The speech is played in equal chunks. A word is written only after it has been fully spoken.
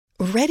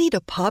Ready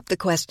to pop the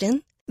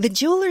question? The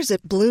jewelers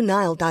at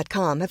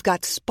BlueNile.com have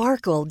got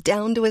sparkle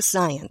down to a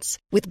science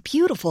with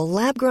beautiful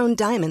lab-grown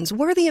diamonds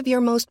worthy of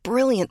your most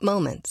brilliant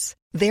moments.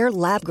 Their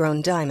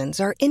lab-grown diamonds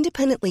are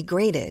independently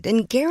graded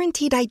and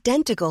guaranteed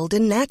identical to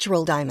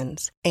natural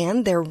diamonds,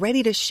 and they're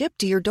ready to ship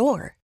to your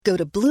door. Go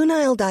to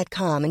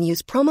BlueNile.com and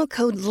use promo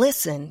code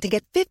LISTEN to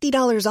get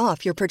 $50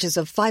 off your purchase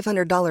of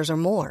 $500 or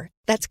more.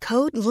 That's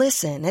code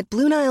LISTEN at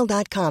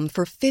BlueNile.com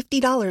for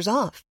 $50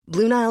 off.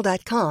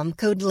 BlueNile.com,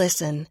 code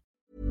LISTEN.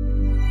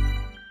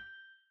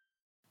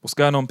 What's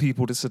going on,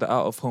 people? This is the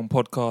Out of Home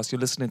podcast. You're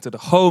listening to the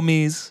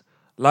homies,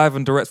 live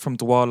and direct from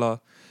Douala.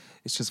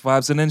 It's just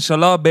vibes and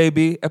inshallah,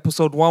 baby.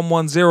 Episode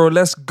 110.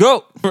 Let's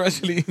go. We're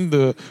actually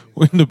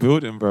we're in the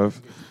building, bruv.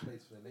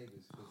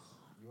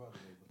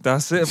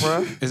 That's it,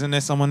 bro. Isn't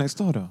there someone next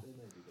door, though?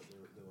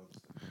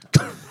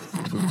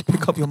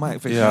 Pick up your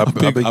mic, Vic. Yeah, I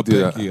beg you I do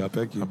beg that. you, I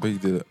beg you. I beg you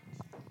do that.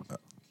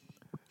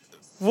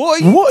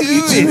 What are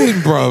you doing?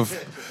 bruv?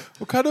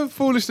 What kind of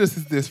foolishness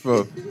is this,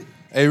 bro?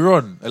 Hey,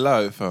 Ron,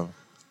 allow it, fam.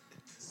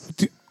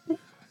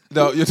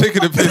 No, you're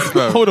taking the piss,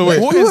 fam. Hold on,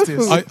 wait. What is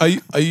this? Are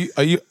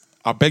you?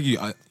 I beg you,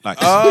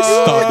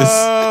 start this.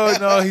 Oh,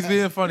 no, he's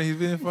being funny.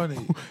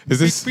 Is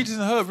this? Peaches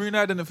and herb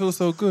reunited and it feels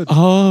so good.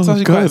 Oh, it's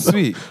actually good. quite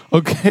sweet.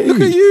 Okay. Look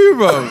at you,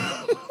 bro.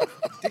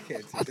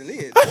 Dickhead,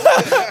 delete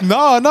it.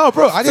 No,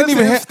 bro. I didn't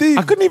even hear. Steve.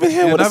 I couldn't even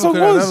hear what the song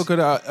was. I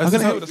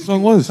couldn't hear what the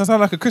song was. That sounds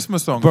like a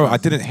Christmas song, Bro, fam. I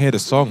didn't hear the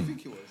song.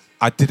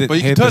 I didn't But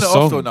you hear can turn the it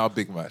off though song. now,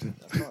 big man. I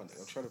can't.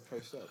 I'm trying to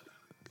post up,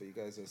 but you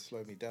guys are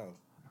slowing me down.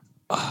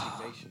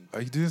 Indignation.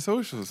 Are you doing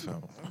socials,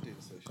 fam? I'm doing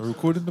social. Are you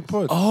recording the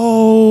pod?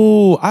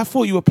 Oh, I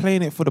thought you were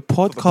playing it for the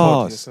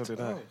podcast. So did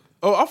I.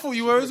 Oh, I thought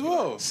you were as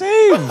well.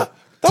 Same. That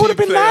would have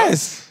been player.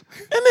 nice.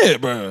 Isn't it,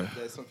 bro?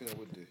 There's something I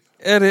would do.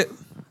 Edit.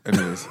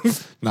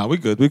 Anyways, Nah, we're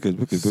good. We're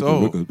good.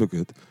 So- We're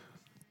good.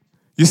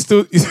 You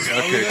still? Are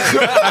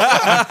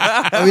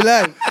we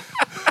live?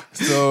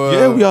 so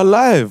Yeah, we are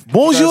live.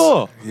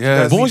 Bonjour.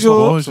 Yeah,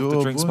 Bonjour. Some of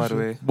the drinks, by the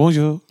way.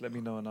 Bonjour. Let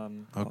me know and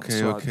I'll Okay,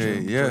 sort out okay,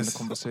 during yes. the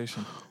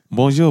conversation.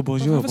 Bonjour.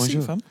 Have a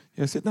seat, fam.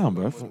 Yeah, sit down,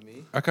 bro.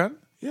 I can.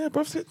 Yeah,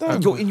 bro, sit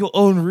down. You're in your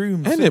own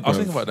room. Ain't so- it, I was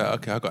bro? thinking about that.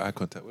 Okay, I got eye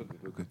contact. We're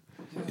good.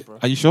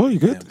 Are you sure? You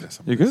good? Yeah, bless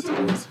him. You good?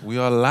 We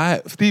are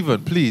live.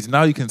 Stephen, please,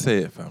 now you can say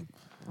it, fam.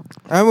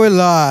 And we're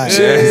live.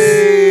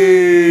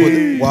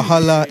 Yes.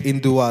 Wahala in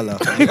Douala.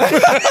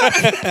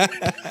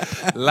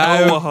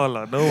 Live, No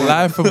wahala, no wahala.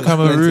 live from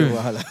Cameroon.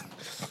 Wahala.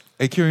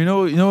 Hey, Kieran,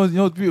 you know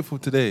what's beautiful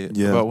today?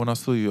 Yeah. About when I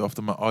saw you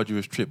after my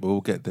arduous trip, but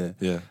we'll get there.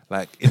 Yeah.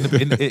 Like in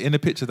the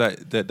picture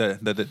that the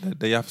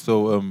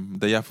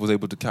Yaf was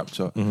able to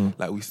capture,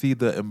 like we see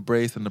the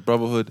embrace and the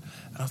brotherhood,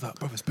 and I was like,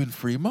 bro, it's been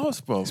 3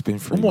 months, bro. It's been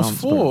 3 almost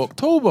months, 4 bro.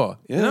 October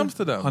in Yeah.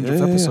 Amsterdam.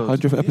 100th episode.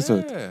 100th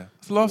episode. Yeah,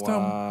 it's the last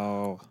time.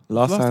 Wow.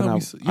 Last time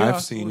we I've I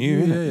seen saw you.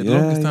 Yeah, innit? the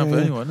longest time for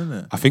anyone, isn't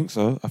it? I think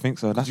so.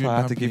 That's You why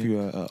I had to happy? give you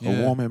a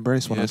Yeah. warm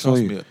embrace when Yeah, I saw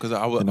trust you. me, because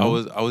You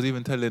know? I was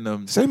even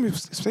telling Same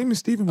with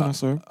Stephen when I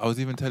saw him. I was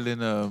even telling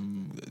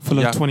Full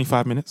of Yaf-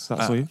 25 minutes.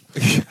 That's all you.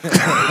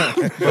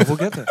 But we'll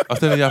get there. I was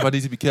telling Yaf I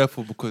need to be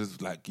careful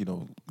because, like, you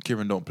know,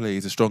 Kieran don't play.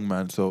 He's a strong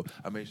man, so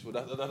I made sure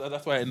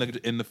that's why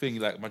in the thing,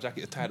 like, my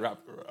jacket is tied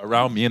wrapped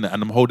around me, innit?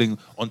 And I'm holding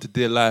onto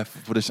dear life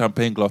for the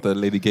champagne glass that the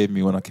lady gave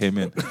me when I came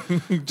in.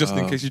 Just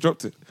in case you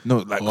dropped it. No,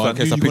 like, Oh, 'cause I in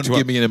case knew I you picked want you to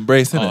give up. me an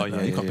embrace, innit? Oh, No,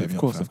 yeah, you can't yeah, pick me of up,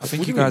 course. fam. I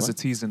think you guys are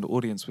teasing the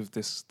audience with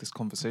this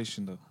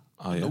conversation, though.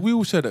 Oh, yeah. We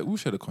will share that. We'll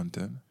share the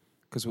content.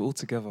 Because we're all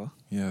together.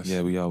 Yes.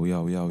 Yeah, we are.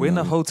 We're in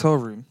a hotel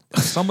room.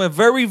 Somewhere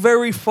very,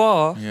 very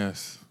far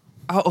Yes.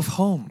 out of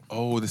home.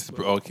 Oh, this is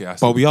okay. I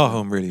see. But we are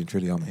home, really and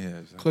truly, aren't we? Yeah,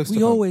 exactly. Close We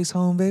to home. always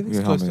home, baby.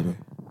 We're close home, to baby.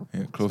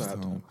 Yeah, close to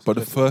Sad home. times. But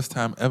the first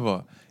time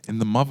ever in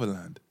the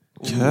motherland,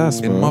 Yes,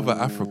 in bro. Mother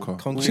Africa,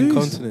 Continent,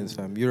 continents,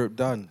 fam. Europe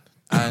done.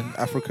 and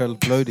Africa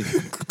loading.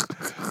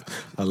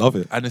 I love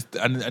it. and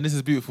this is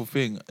a beautiful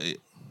thing.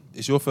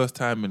 It's your first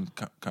time in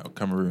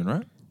Cameroon,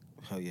 right?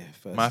 Oh yeah,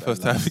 first. My and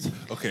first time. last.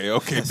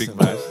 Okay, big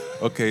man.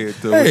 Okay,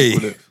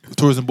 Hey.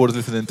 tourism board is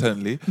listening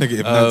intently.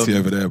 Negative Nancy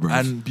over there, bro.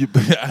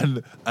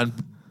 And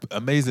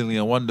amazingly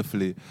and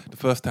wonderfully, the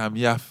first time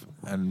Yaf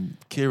and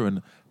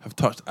Kieran have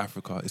touched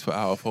Africa is for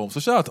Out of Home. So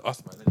shout out to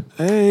us, man.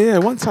 Hey, yeah,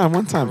 one time.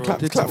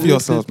 Clap for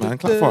yourselves, man.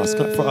 Clap for us.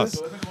 So if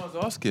anyone's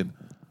asking,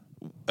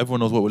 everyone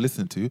knows what we're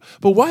listening to,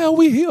 but why are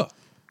we here?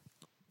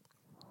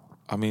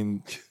 I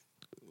mean,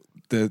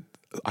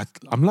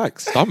 I'm like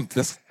stumped.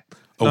 That's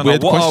a No,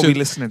 weird what question. are we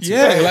listening to?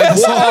 Yeah, like,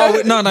 What are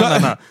we? No.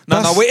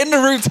 We're in the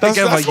room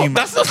together, that's you what-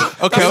 man. Okay,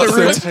 That's I'm the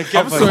root sorry. together.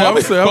 I'm sorry.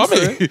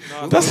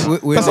 That's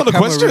We're not in the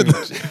question.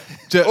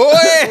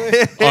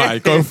 Cameroon. All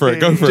right, go for it.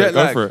 Jet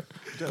lag.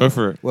 Go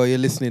for it. Well, you're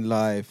listening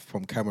live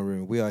from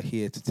Cameroon. We are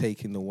here to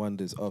take in the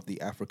wonders of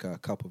the Africa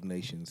Cup of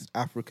Nations,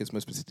 Africa's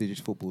most prestigious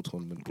football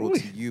tournament, brought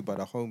to you by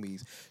the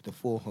homies, the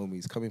 4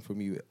 homies coming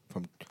from you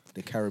from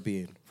the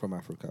Caribbean, from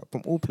Africa,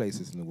 from all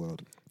places in the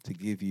world, to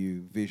give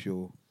you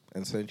visual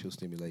and sensual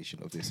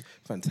stimulation of this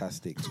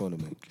fantastic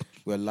tournament.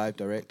 We're live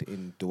direct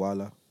in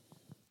Douala.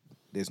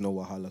 There's no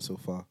Wahala so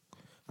far,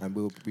 and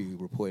we'll be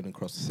reporting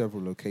across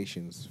several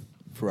locations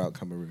throughout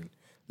Cameroon.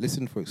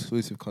 Listen for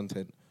exclusive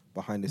content.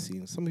 behind the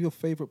scenes. Some of your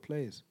favorite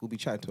players will be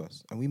chatting to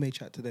us, and we may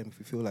chat to them if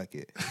we feel like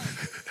it.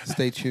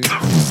 Stay tuned.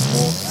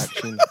 More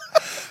action.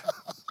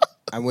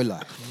 And we're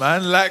live.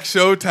 Man, like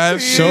Showtime.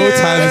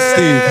 Showtime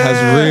Steve has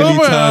really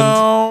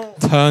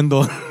turned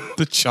on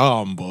the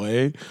charm,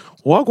 boy.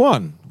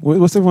 Wagwan.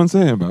 What's everyone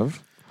saying, bruv?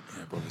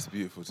 Yeah, bro, it's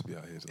beautiful to be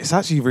out here. It's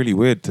actually really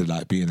weird to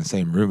like be in the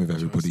same room with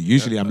everybody.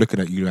 Usually I'm looking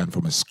at you and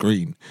from a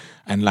screen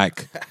and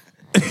like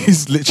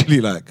it's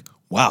literally like,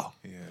 wow.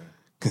 Yeah.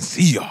 Can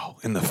see y'all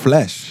in the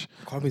flesh.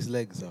 Kwame's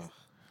legs are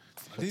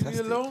Leave me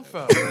fantastic. alone,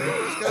 fam.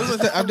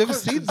 I've never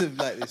seen them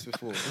like this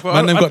before.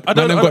 Man, them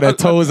got their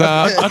toes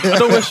out. I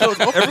don't wear shorts.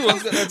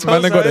 Everyone's got their toes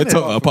Man, they got their out,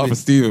 toes innit? apart from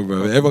Steven,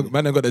 bro.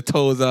 Man, they got their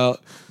toes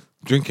out,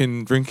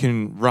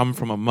 drinking rum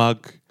from a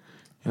mug.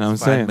 You know what I'm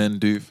Fine saying? men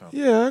do, fam.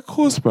 Yeah, of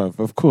course, bruv.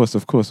 Of course.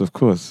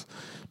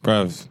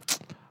 Bruv,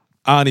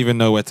 I don't even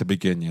know where to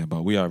begin yet,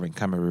 but we are in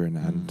Cameroon,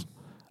 and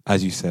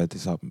as you said,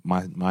 it's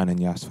mine and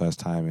Yas' first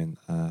time in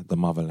the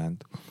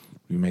motherland.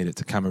 We made it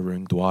to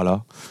Cameroon,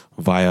 Douala,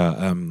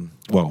 via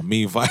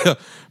me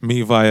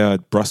via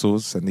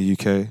Brussels and the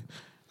UK,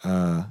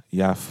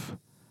 Yaf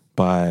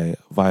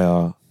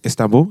via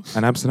Istanbul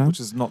and Amsterdam, Which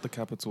is not the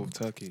capital of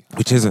Turkey.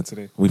 which isn't.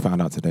 Today. We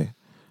found out today.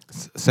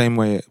 Same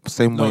way.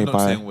 No, not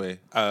by same way.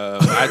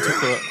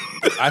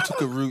 I took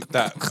a route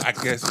that I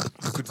guess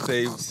you could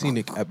say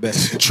Scenic at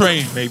best.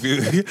 train, maybe.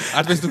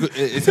 I basically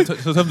in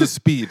terms of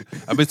speed,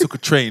 I basically took a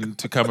train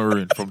to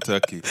Cameroon from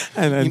Turkey.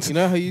 and You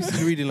know how you used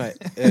to read in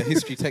like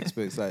history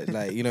textbooks,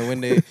 like you know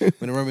when the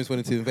Romans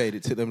wanted to invade,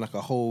 it took them like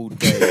a whole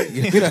day.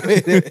 You know what I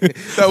mean?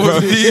 That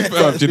was deep,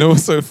 Bruv, do you know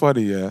what's so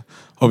funny? Yeah,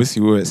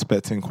 obviously we were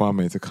expecting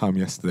Kwame to come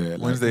yesterday, at,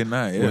 like, Wednesday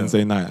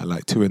night at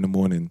like 2 a.m,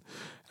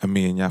 and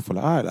me and Yaf were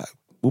like, all right, like,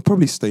 we'll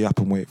probably stay up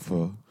and wait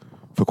for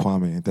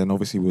Kwame. Then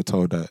obviously we were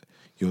told that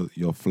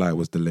your flight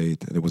was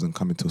delayed and it wasn't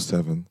coming till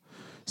 7.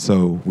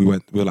 So we were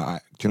like, all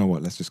right, do you know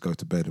what? Let's just go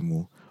to bed and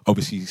we'll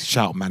obviously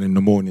shout, man, in the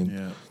morning.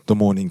 Yeah. The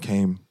morning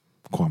came,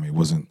 Kwame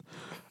wasn't.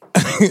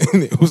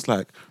 And it was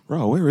like,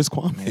 bro, where is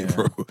Kwame,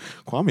 bro?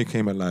 Kwame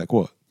came at like,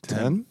 what,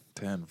 10?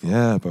 10.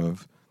 Yeah, bro.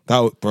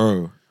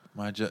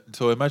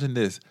 So imagine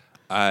this.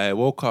 I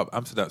woke up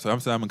Amsterdam. So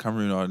Amsterdam and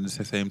Cameroon are in the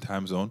same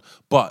time zone,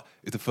 but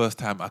it's the first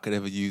time I could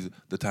ever use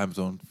the time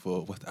zone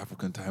for West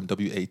African time, WAT,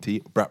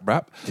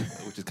 brap,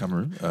 which is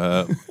Cameroon. Even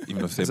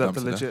though it's Is same that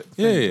the Amsterdam. legit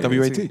Yeah, thing?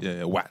 WAT?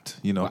 Yeah, WAT.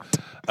 You know.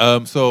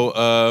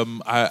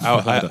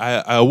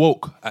 I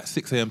awoke at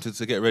 6 a.m.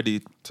 to get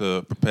ready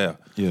to prepare.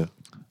 Yeah.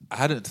 I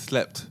hadn't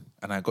slept,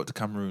 and I got to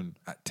Cameroon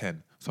at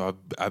 10. So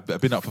I've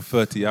been up for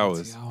 30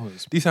 hours.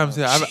 These times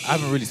I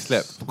haven't really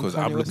slept because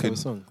I'm looking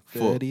for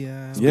 30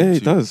 hours. Yeah,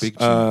 it does. Big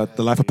tune.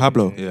 The Life of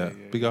Pablo. Yeah,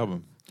 big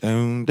album.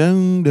 Dun,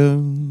 dun,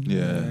 dun.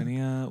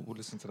 Yeah. We'll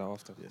listen to that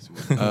after.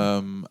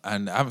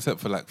 And I haven't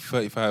slept for like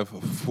 35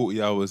 or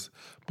 40 hours.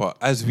 But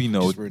as we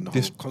know, Just ruined the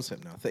this whole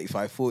concept now.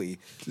 35, 40,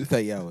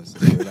 30 hours.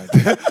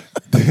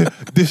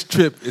 this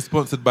trip is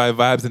sponsored by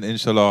Vibes and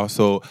Inshallah.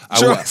 So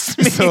Trust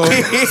me. So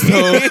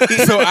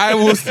I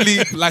will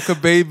sleep like a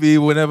baby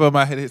whenever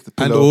my head hits the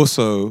And pillow.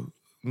 also,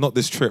 not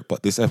this trip,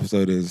 but this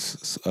episode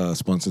is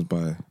sponsored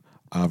by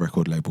our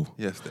record label,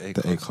 Yes, the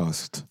the Acast.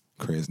 Acast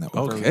Creators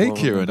Network. Okay, well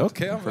Kieran. done.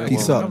 Okay, I'm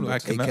Peace up. I'm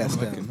liking that. Acast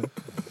I'm liking down.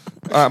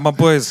 that. All right, my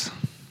boys.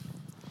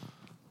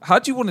 How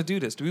do you want to do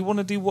this? Do we want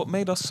to do what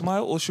made us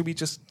smile, or should we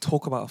just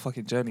talk about our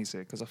fucking journeys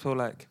here? Because I feel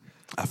like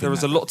there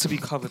is a lot to be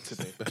covered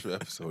today. Special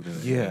episode.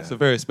 Yeah. It's a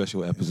very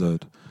special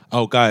episode.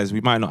 Oh, guys, we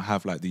might not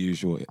have like the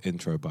usual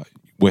intro, but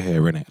we're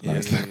here, innit? Yeah, Like,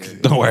 exactly.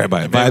 Don't worry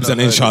about it. Maybe Vibes not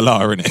and heard Inshallah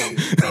are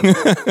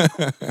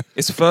innit?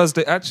 It's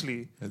Thursday.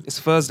 Actually, it's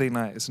Thursday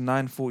night. It's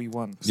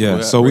 9:41. Yeah,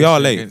 we're so we are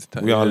racing late. against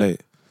time, We are yeah.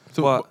 late.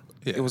 So, But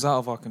yeah. it was out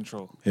of our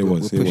control. It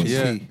was. We're It was.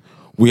 pushing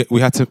Yeah.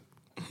 We had to.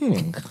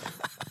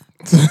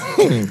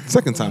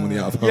 Second time on the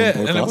Out of Home Yeah,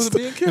 podcast. and it wasn't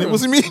me and Kieran. It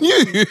wasn't me and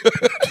you.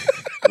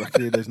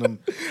 Luckily, there's no.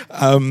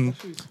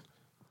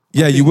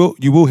 Yeah, you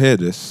will hear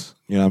this.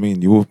 You know what I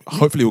mean? You will.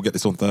 Hopefully, we'll get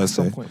this on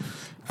Thursday.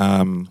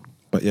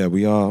 But yeah,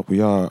 we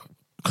are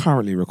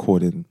currently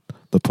recording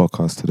the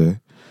podcast today,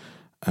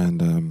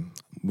 and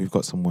we've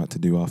got some work to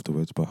do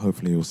afterwards. But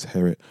hopefully, you'll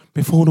hear it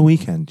before the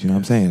weekend. You know what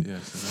I'm saying?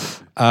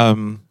 Yes,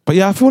 exactly. But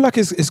yeah, I feel like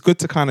it's good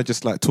to kind of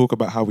just like talk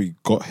about how we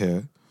got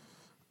here.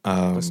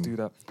 Let's do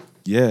that.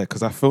 Yeah,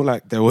 because I feel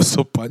like there was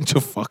a bunch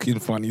of fucking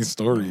funny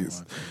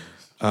stories.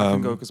 I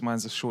can go because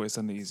mine's the shortest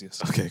and the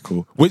easiest. Okay,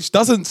 cool. Which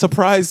doesn't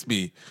surprise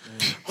me.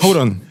 Hold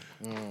on.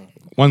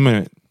 1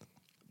 minute.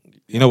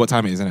 You know what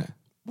time it is, isn't it?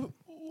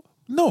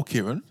 No,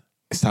 Kieran.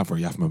 It's time for a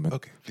Yaf moment.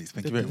 Okay, please.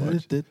 Thank you very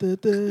much.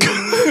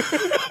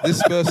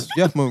 This first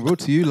Yathman brought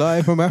to you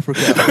live from Africa.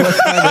 First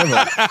time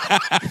ever.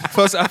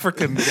 First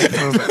African. Hit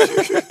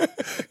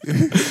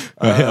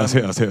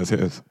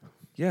us.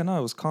 Yeah, no,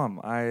 it was calm.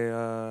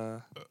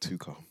 I Too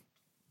calm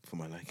for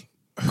my liking.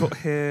 got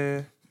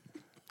here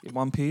in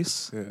one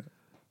piece. Yeah.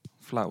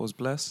 Flight was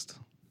blessed.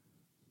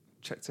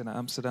 Checked in at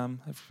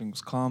Amsterdam. Everything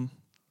was calm.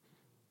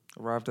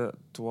 Arrived at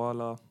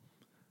Douala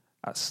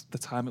at the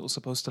time it was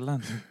supposed to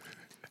land.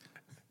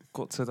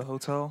 Got to the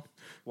hotel.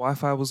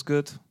 Wi-Fi was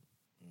good.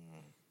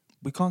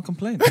 we can't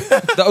complain.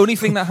 The only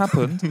thing that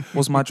happened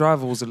was my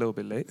driver was a little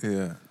bit late,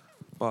 Yeah.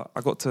 but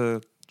I got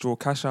to draw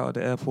cash out of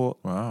the airport.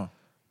 Wow.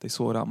 They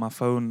sorted out my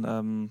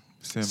phone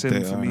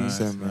SIM for me.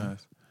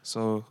 Nice.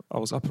 So I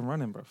was up and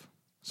running, bruv.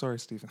 Sorry,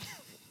 Stephen.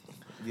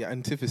 The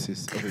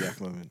antithesis of a Yaf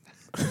moment.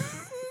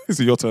 Is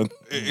it your turn?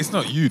 It's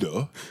not you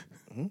though.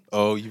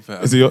 Oh, you've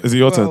had. Is it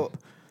your turn?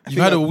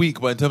 You've had a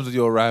week, but in terms of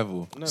your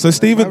arrival, So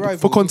Stephen,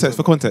 for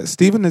context,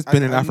 Stephen has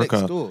been in I'm next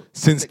Africa door.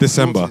 since Next door to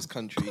December. this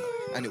country,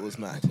 and it was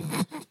mad.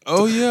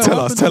 oh yeah,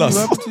 Tell what us,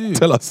 happened to you?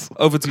 tell us.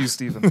 Over to you,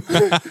 Stephen.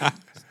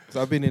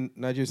 So I've been in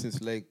Nigeria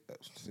since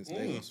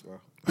Lagos, bro.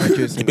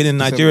 You've been in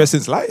Nigeria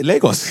since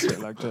Lagos.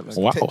 like that, like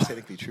Wow,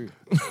 Technically true.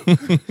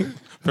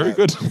 very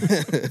good.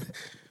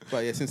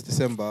 But yeah, since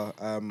December,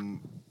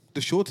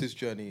 the shortest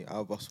journey out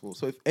of Gospel.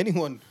 So if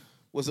anyone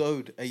was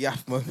owed a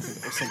Yaf moment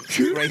or some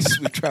grace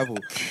with travel,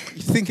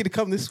 you think it'd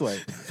come this way,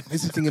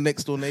 visiting a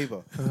next door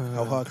neighbour.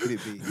 How hard could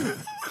it be?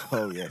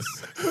 Oh yes,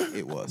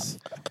 it was.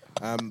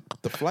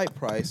 The flight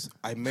price,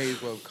 I may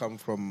as well come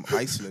from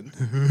Iceland.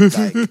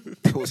 Like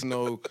there's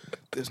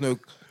no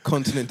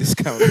continent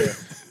discount there.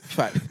 In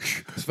fact,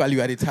 it's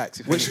value added tax.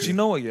 Which, do you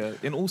know what, yeah?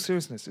 In all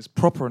seriousness, it's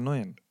proper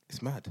annoying. It's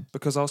mad.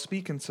 Because I was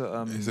speaking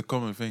to It's a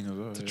common thing as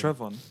well. to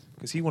Trevon,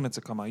 because he wanted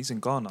to come out. He's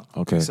in Ghana.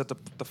 Okay. He said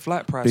the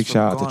flight price Big from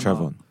shout out Ghana to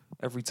Trevon.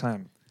 every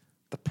time.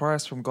 The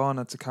price from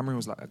Ghana to Cameroon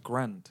was like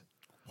 $1,000.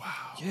 Wow.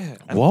 Yeah.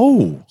 And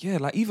Whoa. yeah,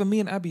 like even me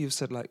and Abby have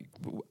said like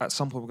at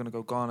some point we're gonna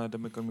go Ghana,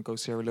 then we're gonna go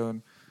Sierra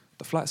Leone.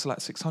 The flights are like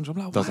 600.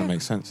 I'm like, Doesn't why?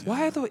 make sense.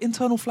 Why are the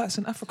internal flights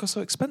in Africa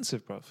so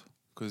expensive, bruv?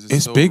 Because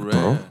It's so big, rare,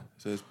 bro.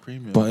 So it's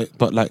premium.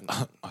 But like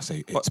I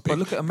say, it's big. But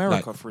look at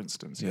America, Like, for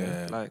instance. Yeah.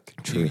 Yeah. Like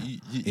true.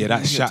 You That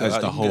get shatters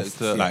to, the you whole get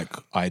to, like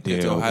idea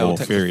get to or Ohio,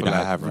 Texas theory for, that I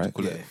like, have, what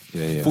do you right? call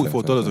it? Yeah.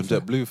 $44 on fair.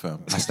 JetBlue,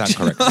 fam. I stand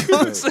correct.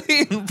 I'm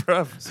saying,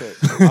 bruv.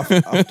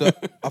 So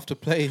after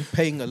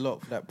paying a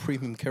lot for that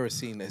premium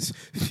kerosene that's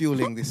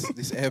fueling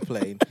this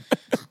airplane,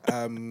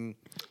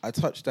 I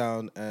touched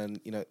down and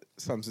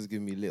Samson's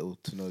giving me little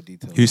to no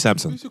details. Who's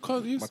Samson? Who's your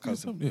cousin? My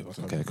cousin. Yeah, my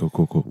cousin. Okay,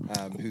 cool.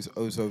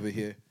 Who's over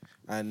here,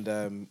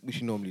 and which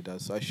he normally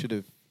does. So I should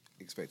have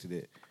expected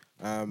it.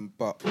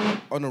 But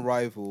on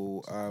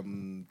arrival,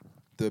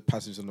 the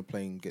passengers on the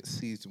plane get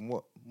seized in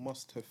what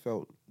must have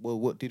felt,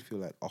 what did feel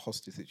like a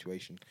hostage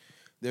situation.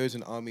 There is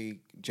an army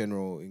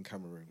general in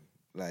Cameroon,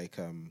 like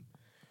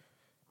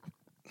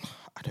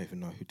I don't even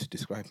know who to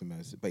describe him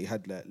as, but he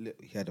had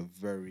a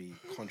very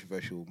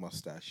controversial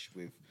mustache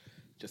with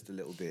just a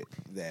little bit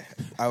there.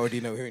 I already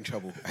know we're in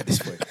trouble at this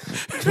point.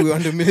 We're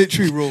under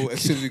military rule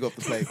as soon as we got off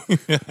the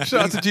plane.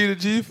 Shout out to G to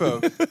G,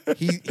 fam.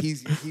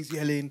 He's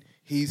yelling.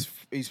 He's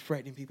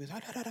threatening people. He's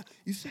like, no,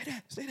 you stay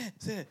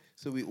there.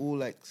 So we all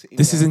like sitting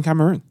This down. is in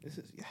Cameroon. This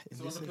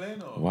is On the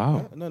plane or?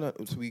 Wow. No.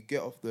 So we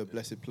get off the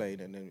blessed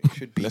plane and then it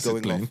should be Blessed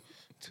going plane? off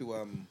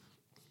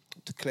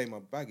to claim our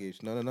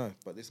baggage. No.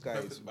 But this guy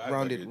is My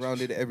rounded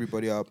baggage.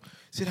 everybody up.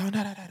 Said, oh,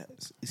 no.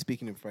 He's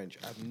speaking in French.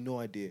 I have no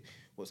idea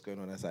what's going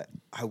on. I was like,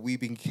 have we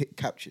been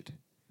captured?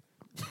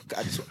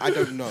 I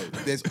don't know.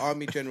 There's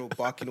army general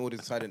barking orders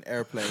inside an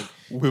airplane,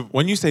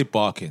 When you say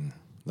barking,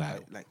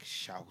 like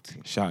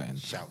shouting.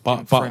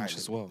 But French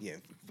as well. Yeah,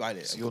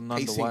 violent. So you're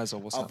none the wiser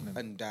what's up happening.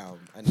 and down,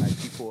 and like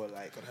people are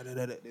like,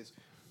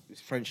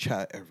 there's French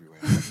chat everywhere.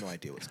 I have no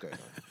idea what's going on.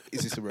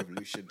 Is this a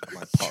revolution? Am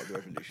I part of the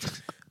revolution?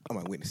 Am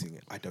I witnessing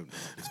it? I don't know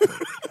at this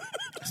point.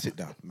 Sit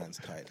down, man's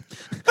tired.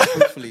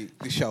 Hopefully,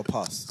 this shall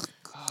pass.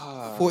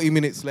 40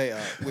 minutes later,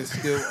 we're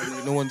still,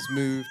 no one's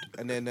moved.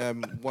 And then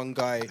one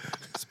guy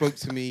spoke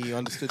to me, he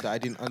understood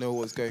that I know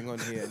what was going on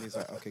here. And he's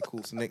like, okay,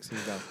 cool. So next thing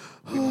is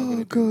we're now going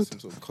to do some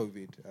sort of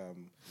COVID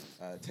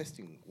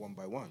testing one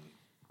by one.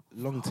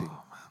 Long thing.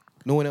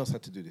 No one else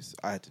had to do this.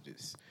 I had to do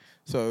this.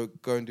 So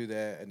go and do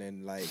that. And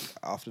then like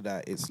after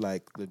that, it's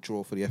like the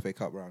draw for the FA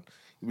Cup round.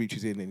 He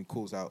reaches in and he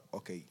calls out,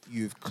 okay,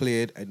 you've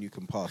cleared and you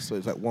can pass. So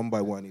it's like one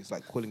by one. He's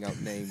like calling out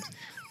names.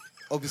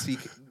 Obviously,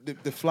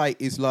 the flight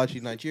is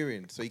largely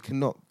Nigerian, so he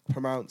cannot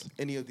pronounce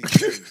any of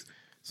these names.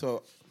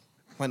 So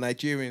my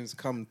Nigerians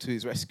come to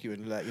his rescue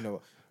and like,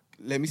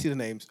 let me see the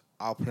names,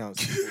 I'll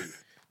pronounce it for you.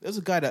 There's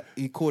a guy that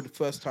he called the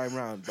first time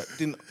round, but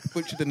didn't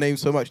butcher the name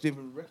so much, didn't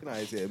even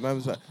recognize it. Man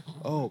was like,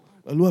 oh,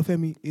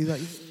 Oluwafemi. He's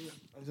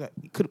like,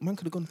 man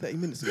could have gone 30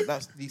 minutes ago.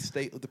 That's the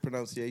state of the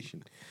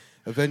pronunciation.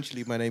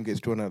 Eventually, my name gets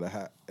drawn out of the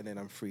hat, and then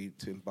I'm free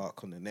to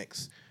embark on the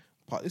next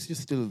part. This is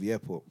just still at the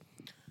airport.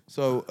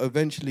 So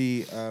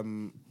eventually,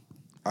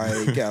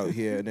 I get out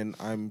here, and then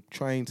I'm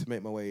trying to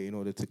make my way in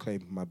order to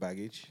claim my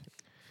baggage.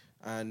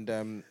 And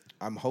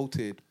I'm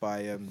halted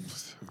by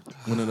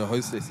one of the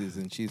hostesses,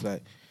 and she's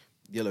like,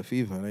 yellow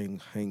fever.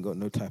 And I ain't got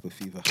no type of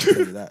fever, I'll tell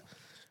you that.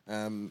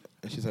 And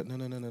she's like,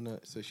 no.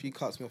 So she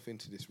cuts me off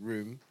into this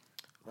room.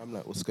 I'm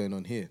like, what's going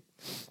on here?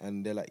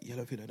 And they're like,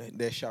 yellow fever.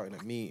 They're shouting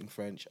at me in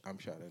French. I'm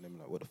shouting at them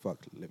like, what the fuck?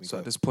 Let me So go.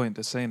 at this point,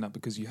 they're saying that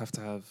because you have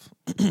to have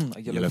a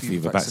yellow Yellow fever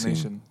fever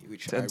vaccination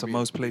Which to I enter rea-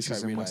 most which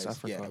places I in West realised-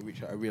 Africa. Yeah,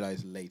 which I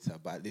realized later,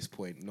 but at this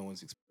point, no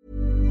one's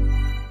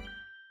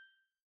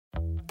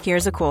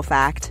Here's a cool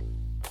fact.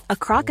 A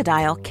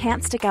crocodile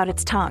can't stick out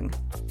its tongue.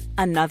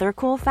 Another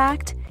cool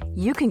fact,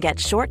 you can get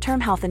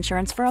short-term health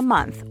insurance for a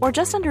month or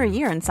just under a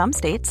year in some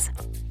states.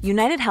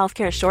 United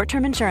Healthcare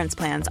short-term insurance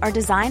plans are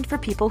designed for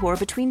people who are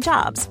between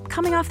jobs,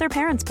 coming off their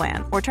parents'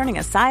 plan, or turning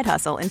a side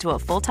hustle into a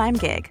full-time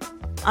gig.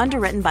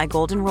 Underwritten by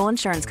Golden Rule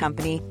Insurance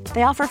Company,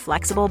 they offer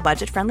flexible,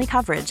 budget-friendly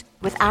coverage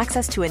with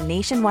access to a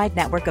nationwide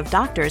network of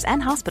doctors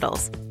and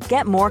hospitals.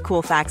 Get more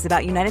cool facts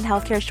about United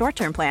Healthcare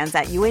short-term plans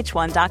at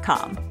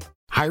uh1.com.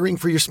 Hiring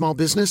for your small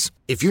business?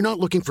 If you're not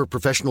looking for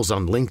professionals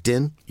on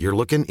LinkedIn, you're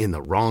looking in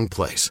the wrong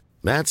place.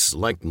 That's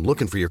like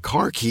looking for your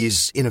car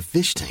keys in a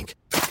fish tank.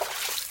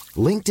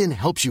 LinkedIn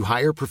helps you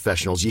hire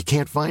professionals you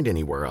can't find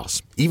anywhere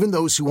else, even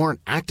those who aren't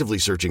actively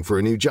searching for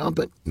a new job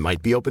but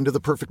might be open to the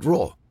perfect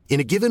role. In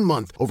a given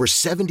month, over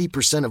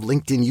 70% of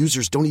LinkedIn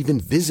users don't even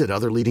visit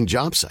other leading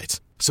job sites.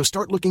 So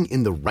start looking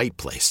in the right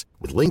place.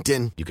 With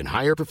LinkedIn, you can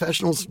hire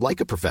professionals like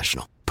a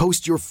professional.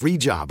 Post your free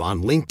job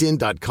on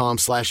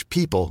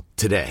linkedin.com/people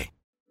today.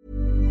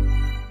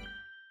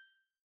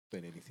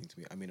 Explain anything to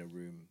me. I'm in a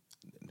room,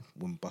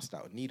 woman bust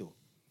out a needle.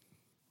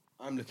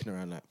 I'm looking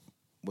around like,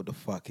 what the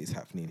fuck is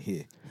happening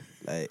here?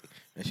 Like,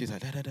 and she's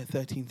like,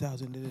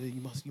 13,000,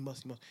 you must.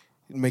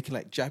 Making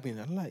like jabbing.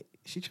 I'm like,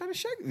 is she trying to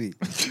shag me?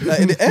 Like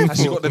in the airport.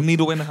 She got the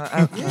needle in her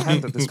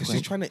hand at this Because point.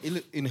 she's trying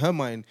to, in her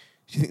mind,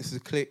 she thinks this is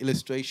a clear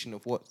illustration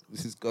of what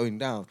this is going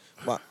down.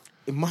 But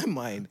in my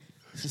mind,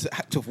 this is an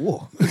act of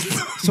war.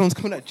 Someone's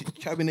coming out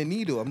jabbing a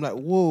needle. I'm like,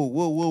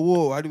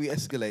 whoa. How do we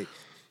escalate?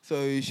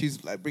 So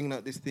she's like bringing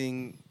out this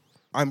thing.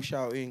 I'm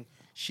shouting.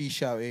 She's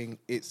shouting.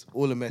 It's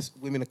all a mess.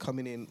 Women are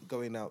coming in,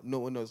 going out. No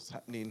one knows what's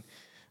happening.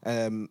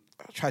 I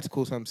tried to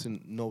call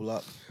Samson, no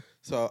luck.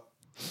 So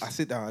I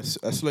sit down.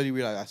 I slowly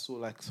realized I saw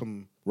like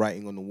some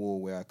writing on the wall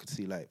where I could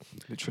see like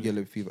Literally.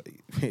 yellow fever.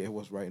 It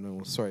was writing on the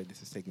wall. Sorry,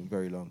 this is taking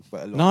very long.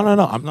 But a lot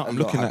No. I'm not. I'm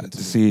looking at it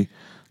to see,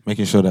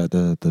 making sure that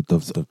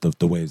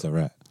the waves are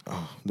right.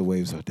 Oh, the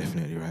waves are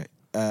definitely right.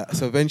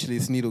 So eventually,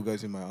 this needle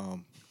goes in my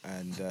arm,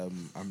 and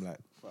I'm like,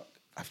 "Fuck!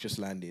 I've just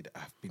landed.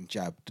 I've been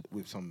jabbed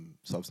with some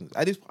substance."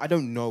 I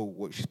don't know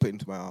what she's put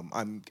into my arm.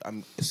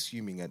 I'm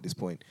assuming at this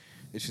point.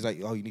 And she's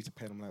like, "Oh, you need to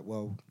pay." And I'm like,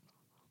 "Well,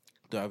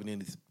 don't have any of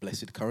this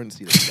blessed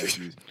currency that you guys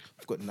use.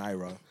 I've got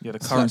Naira." Yeah, the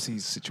currency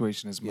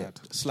situation is Yeah, mad.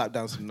 slap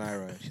down some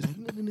Naira. She's like,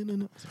 no. I was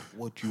like,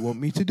 what do you want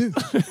me to do?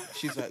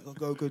 She's like,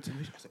 go to the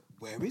machine. I said,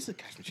 where is the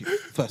cash machine?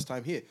 First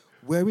time here.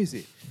 Where is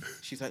it?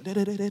 She's like,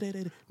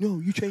 no,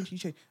 you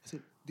change. I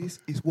said, this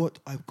is what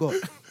I've got.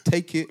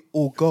 Take it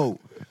or go.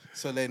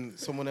 So then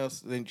someone else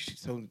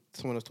told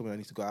me I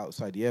need to go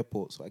outside the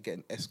airport. So I get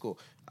an escort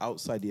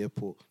outside the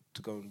airport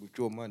to go and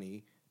withdraw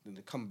money, then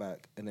to come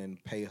back and then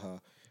pay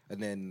her.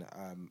 And then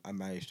I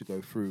managed to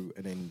go through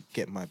and then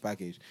get my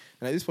baggage.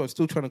 And at this point, I'm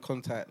still trying to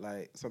contact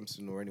like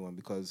Samson or anyone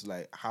because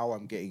like how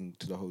I'm getting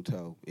to the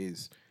hotel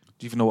is.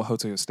 Do you even know what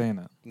hotel you're staying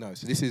at? No,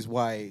 so this is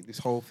why this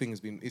whole thing has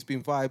been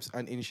vibes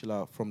and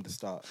inshallah from the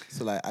start.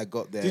 So like I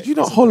got there. Did you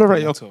not holler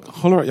at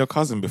your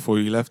cousin before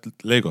you left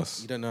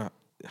Lagos? You don't know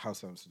how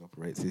Samson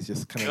operates. It's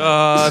just kind of.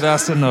 Oh,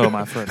 that's a no,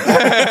 my friend.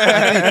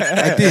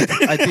 I did.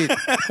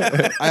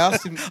 I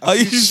asked him. Are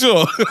you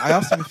sure? I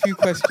asked him a few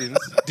questions.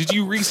 Did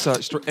you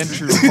research the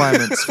entry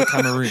requirements for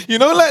Cameroon? You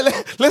know,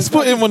 like let's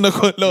put him on the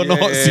hot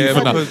seat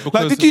for now.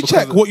 Like, did you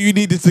check what you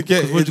needed to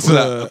get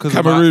into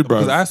Cameroon,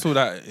 bro? Because I saw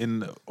that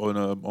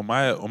on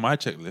my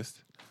checklist,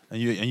 and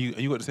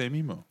you got the same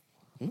email.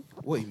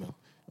 What email?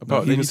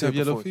 About he they was need to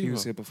here have yellow before. He fever.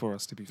 was here before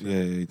us, to be fair.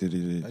 Yeah, he did.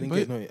 I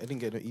didn't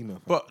get no email.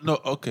 But no,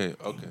 okay.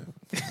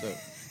 So,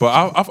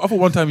 but I thought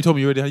one time you told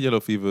me you already had yellow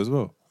fever as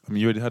well. I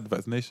mean, you already had the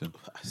vaccination.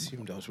 I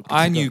assumed I was.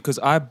 I knew because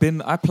I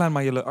planned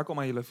my yellow. I got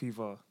my yellow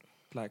fever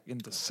like in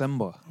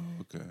December.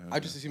 Okay. I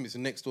just assume it's a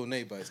next door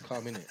neighbour. It's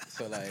calm, innit?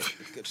 So like,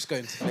 just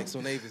going to next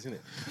door neighbours,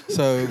 innit?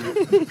 So I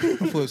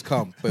thought it was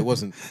calm, but it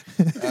wasn't.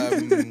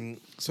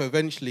 So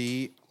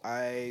eventually,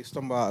 I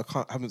stumbled out.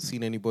 I haven't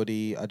seen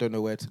anybody. I don't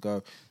know where to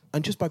go,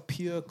 and just by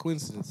pure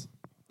coincidence,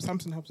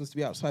 Samson happens to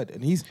be outside,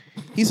 and he's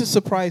as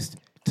surprised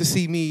to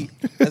see me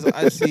as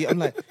I see. I'm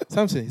like,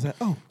 Samson. He's like,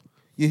 oh,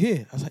 you're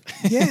here. I was like,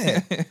 yeah,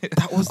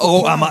 that was. The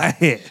plan. Am I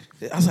here?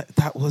 I was like,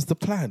 that was the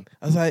plan.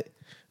 I was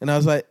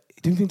like,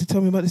 didn't think to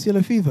tell me about this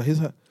yellow fever.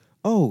 He's like,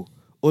 oh,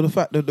 or the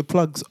fact that the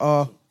plugs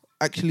are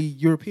actually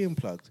European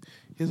plugs.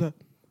 He's like,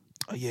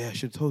 oh yeah, I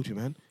should have told you,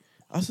 man.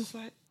 I was just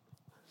like,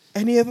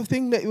 any other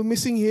thing that you're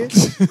missing here?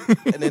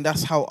 And then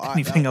that's how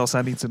Anything else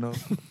I need to know?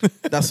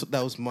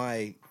 that was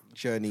my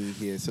journey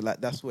here. So like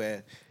that's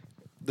where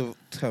the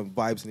kind of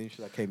vibes and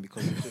inshallah came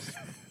because it was just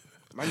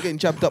man getting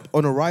jabbed up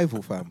on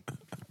arrival, fam.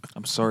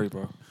 I'm sorry,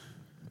 bro.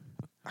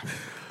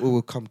 We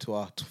will come to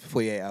our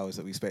 48 hours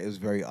that we spent. It was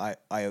very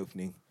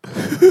eye-opening.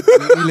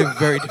 we live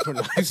very different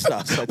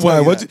lifestyles. So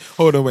Why?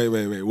 Hold on,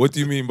 wait. What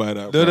do you mean by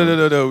that?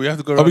 No. We have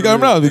to go. Are we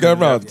going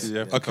round?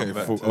 Yeah,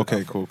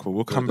 Okay, cool.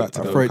 We'll come back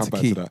to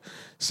that. to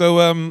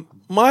So,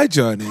 my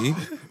journey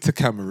to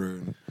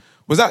Cameroon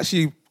was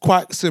actually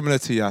quite similar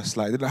to Yas.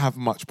 Like, I didn't have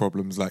much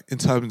problems. Like in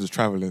terms of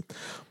traveling,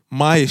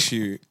 my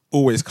issue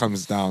always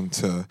comes down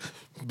to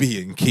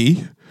being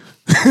key.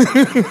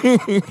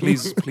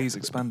 Please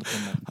expand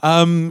upon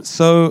that.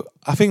 So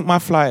I think my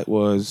flight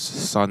was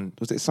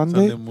Sunday?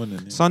 Sunday morning.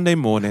 Yeah. Sunday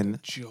morning.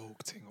 Joke.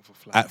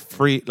 at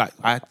 3, like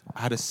I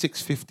had a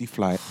 6:50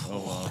 flight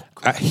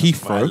at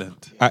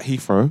Violent.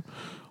 Heathrow,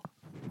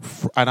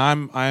 and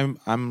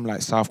I'm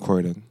like South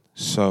Croydon,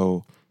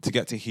 so to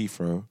get to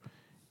Heathrow,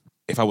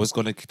 if I was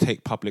going to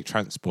take public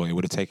transport, it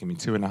would have taken me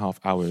 2.5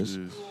 hours,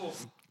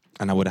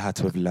 and I would have had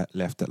to have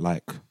left at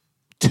like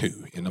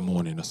 2 in the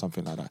morning or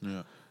something like that.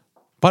 Yeah.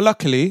 But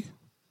luckily,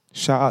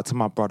 shout out to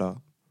my brother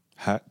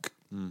Hack,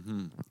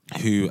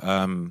 who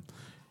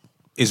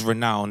is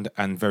renowned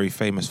and very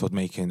famous for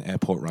making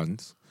airport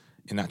runs.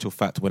 In actual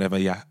fact, whenever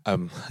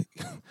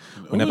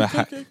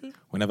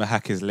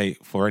Hack is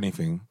late for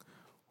anything,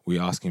 we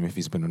ask him if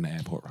he's been on an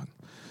airport run.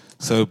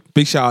 So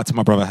big shout out to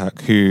my brother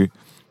Hack, who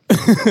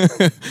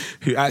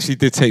who actually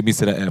did take me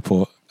to the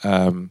airport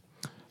on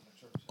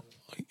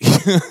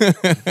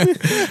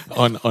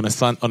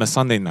a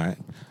Sunday night.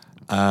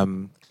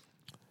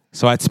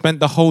 So I'd spent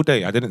the whole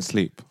day. I didn't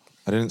sleep.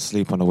 I didn't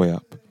sleep on the way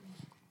up.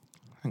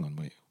 Hang on,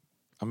 wait.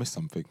 I missed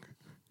something.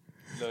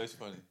 No, it's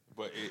funny.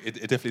 But it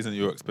definitely isn't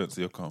your expense,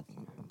 so you're calm.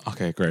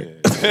 Okay,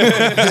 great.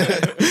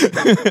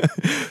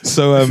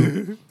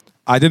 So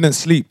I didn't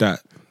sleep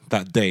that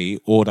day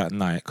or that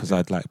night because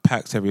I'd like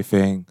packed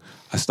everything.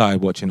 I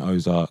started watching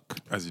Ozark.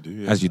 As you do,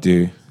 yeah. As you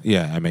do.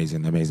 Yeah,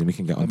 amazing. We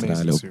can get onto that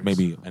a little, series.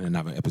 maybe in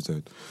another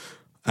episode.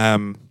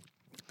 And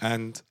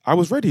I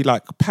was ready,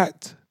 like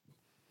packed.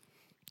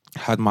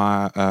 Had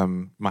my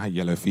my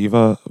yellow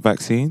fever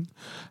vaccine,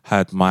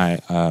 had my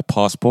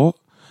passport,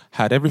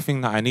 had everything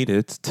that I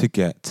needed to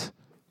get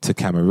to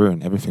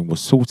Cameroon. Everything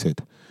was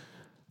sorted.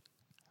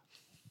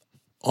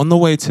 On the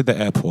way to the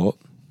airport,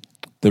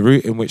 the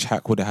route in which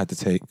Hack would have had to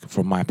take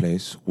from my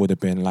place would have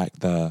been like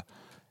the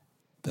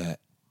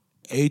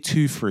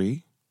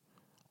A23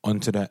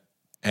 onto the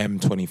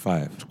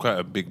M25. It's quite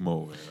a big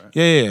motorway, right?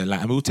 Yeah.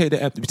 Like, and we take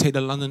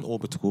the London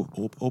Orbital.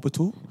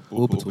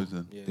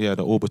 Yeah,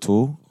 the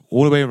Orbital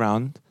all the way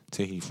around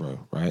to Heathrow.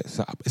 Right,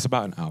 so it's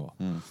about an hour.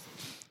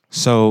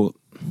 So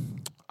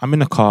I'm in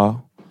the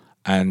car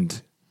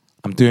and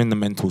I'm doing the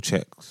mental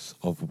checks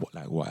of what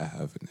I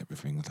have and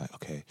everything. It's like,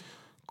 okay,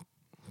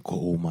 got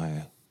all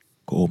my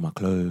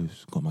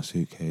clothes, got my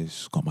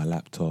suitcase, got my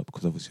laptop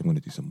because obviously I'm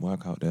going to do some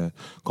work out there.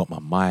 Got my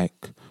mic,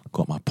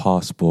 got my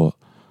passport,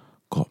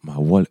 got my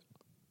wallet.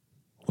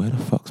 Where the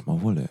fuck's my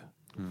wallet?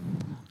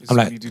 I'm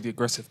like, you do the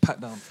aggressive pat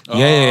down.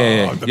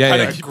 Yeah.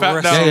 Panicky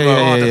pat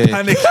down, The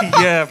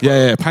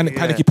panicky,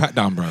 Panicky pat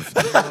down, bro.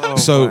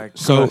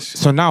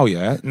 So now,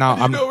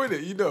 I'm.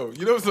 You know.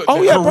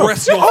 Oh yeah, bro.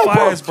 Caress your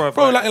thighs, bro.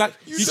 Bro, like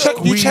you check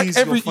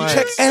every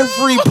pocket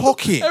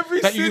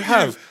that you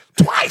have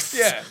twice.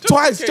 Yeah,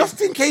 twice,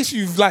 just in case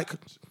you've like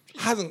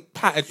hasn't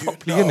patted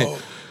properly in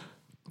it.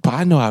 But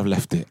I know I've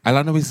left it, and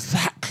I know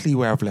exactly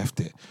where I've left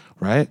it,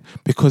 right?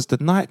 Because the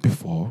night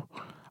before,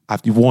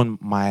 I've worn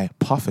my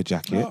puffer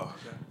jacket. Oh,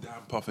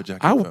 damn puffer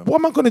jacket. What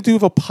am I going to do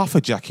with a puffer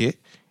jacket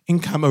in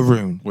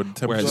Cameroon, When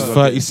the where it's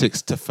temperature's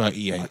 36 to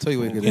 38 I tell you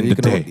what, in the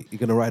day? you're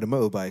gonna ride a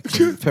motorbike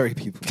and ferry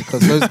people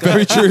because those guys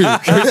Very true. They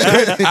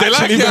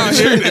like it out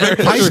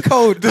here. ice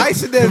cold,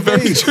 ice in their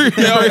veins.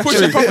 Yeah,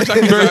 pushing puffer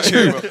jackets Very out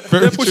here, true. bro.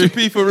 Very They're pushing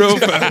true. P for real,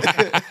 fam.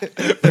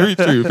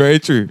 Very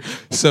true.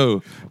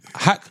 So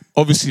Hack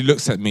obviously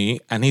looks at me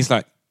and he's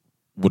like,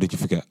 what did you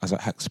forget? I was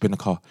like, Hack, spin the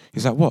car.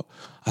 He's like, what?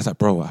 I was like,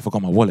 bro, I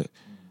forgot my wallet.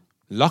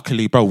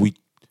 Luckily, bro,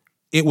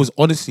 it was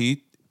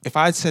honestly, if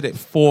I had said it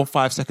 4 or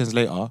 5 seconds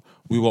later,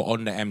 we were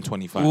on the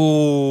M25.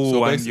 Ooh,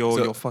 So and basically-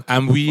 you're fucking.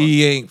 And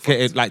we ain't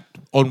getting, like,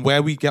 on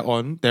where we get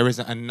on, there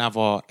isn't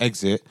another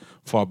exit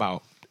for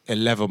about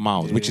 11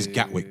 miles, which is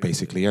Gatwick,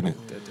 basically, isn't it?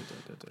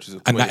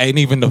 And that ain't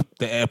even the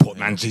airport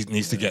man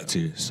needs to get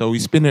to. So we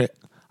spin it,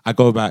 I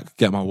go back,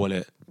 get my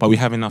wallet, but we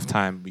have enough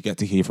time, we get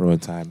to Heathrow in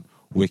time,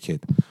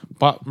 wicked.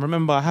 But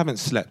remember, I haven't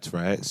slept,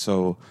 right?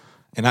 So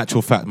in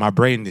actual fact, my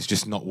brain is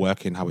just not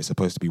working how it's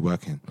supposed to be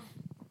working.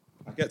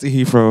 I get to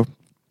Heathrow,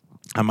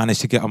 I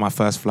managed to get on my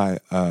first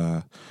flight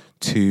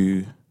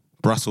to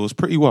Brussels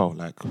pretty well,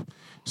 like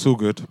it's all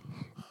good.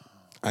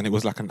 And it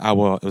was like an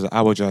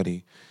hour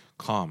journey,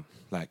 calm.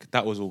 Like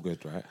that was all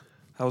good, right?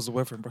 How was the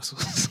weather in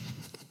Brussels?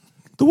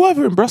 The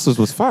weather in Brussels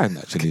was fine,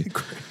 actually.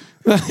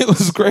 It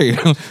was great.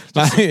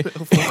 Like,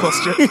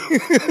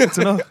 Good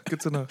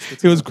to know.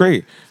 it was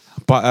great.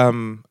 But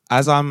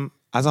as I'm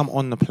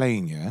on the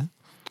plane, yeah,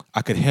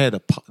 I could hear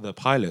the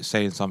pilot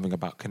saying something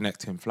about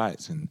connecting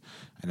flights and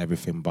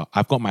everything. But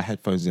I've got my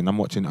headphones in. I'm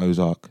watching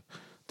Ozark,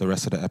 the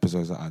rest of the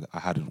episodes that I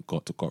hadn't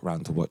got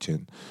round to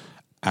watching,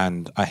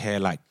 and I hear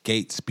like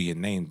gates being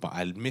named, but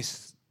I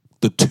missed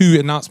the 2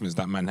 announcements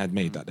that man had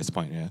made at this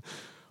point. Yeah.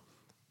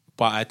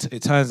 But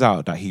it turns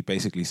out that he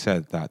basically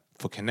said that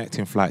for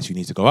connecting flights, you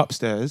need to go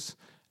upstairs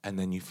and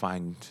then you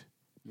find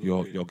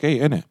your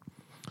gate, innit?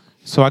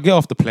 So I get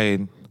off the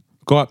plane,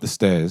 go up the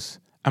stairs,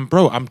 and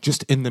bro, I'm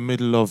just in the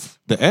middle of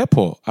the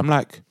airport. I'm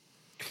like,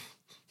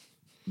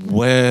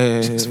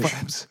 where? Just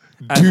vibes.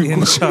 And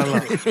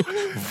inshallah.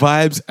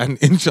 Vibes and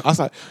inshallah. I was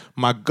like,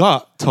 my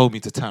gut told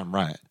me to turn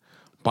right,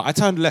 But I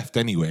turned left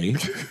anyway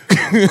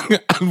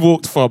and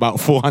walked for about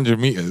 400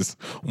 meters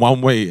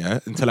one way,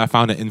 until I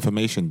found an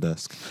information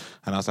desk.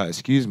 And I was like,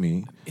 excuse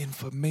me.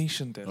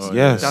 Information desk. Oh,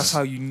 yes. That's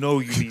how you know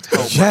you need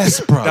help. Yes,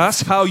 bro.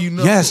 That's how you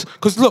know. Yes,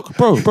 because look,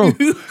 bro.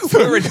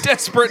 We're in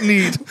desperate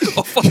need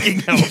of fucking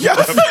help.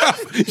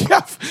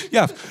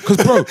 Yeah. Because,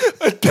 bro.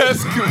 A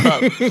desk,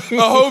 fam.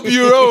 I hope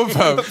you're over,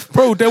 fam.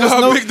 Bro, there was How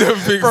no... big them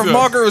things Bro, are.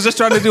 Margaret was just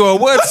trying to do a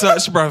word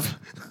search, bruv.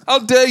 How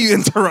dare you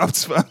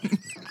interrupt, fam?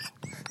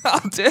 How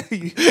dare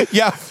you?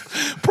 Yeah,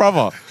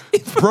 brother.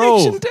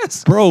 Information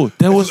desk. Bro,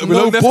 there was We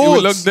no looked desk, we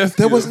looked boards. desk,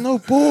 There yeah. was no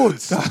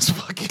boards. That's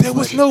fucking There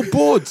was no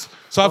boards.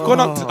 So I've gone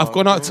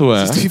up to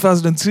her. It's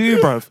 2002,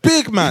 bruv.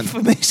 Big man.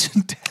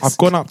 Information desk. I've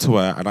gone up to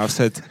her and I've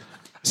said,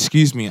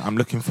 excuse me, I'm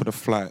looking for the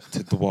flight to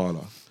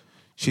Douala.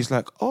 She's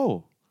like,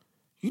 oh,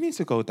 you need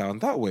to go down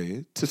that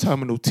way to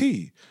Terminal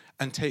T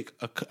and take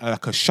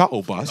a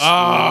shuttle bus.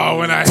 Oh,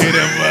 when I hear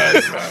them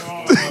words.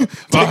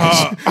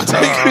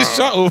 Take a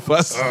shuttle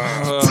bus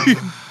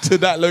to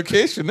that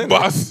location, innit?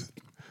 Bus.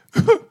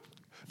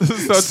 This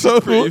is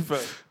So- pretty fam.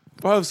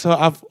 Bro, so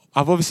I've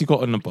obviously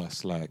got on the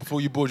bus, like... Before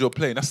you board your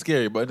plane, that's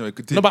scary, but anyway,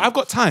 continue. No, but I've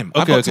got time.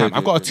 I've Okay, got okay, time. okay,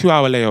 I've got okay. a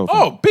 2-hour layover.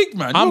 Oh, big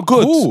man. I'm you're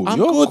good. Cool. I'm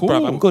You're good, cool.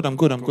 bruv. I'm good. I'm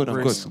good.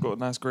 Grace, got a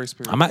nice grace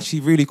period. I'm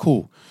actually really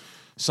cool.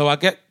 So I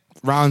get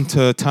round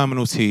to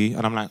Terminal T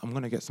and I'm like, I'm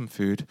going to get some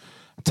food.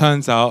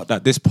 Turns out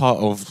that this part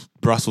of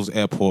Brussels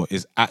airport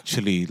is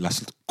actually like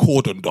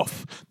cordoned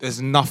off.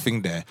 There's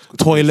nothing there.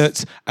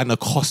 Toilets and a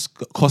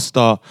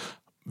Costa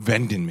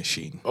vending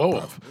machine. Oh.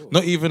 bruv.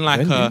 Not even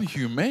like a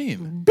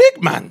Inhumane.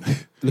 big man.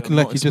 Looking Yeah,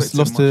 like not you just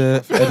expecting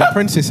lost an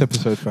apprentice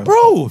episode, fam.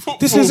 Bro,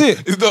 this is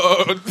it. It's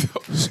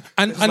not,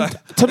 And like,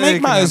 to they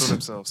make can handle matters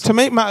themselves. to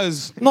make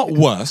matters not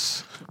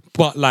worse,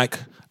 but like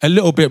a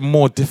little bit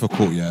more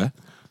difficult, yeah.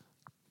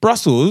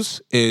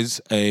 Brussels is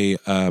a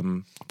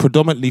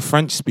predominantly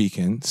French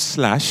speaking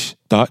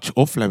 / Dutch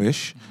or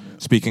Flemish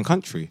speaking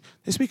country.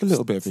 They speak a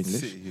little bit of English.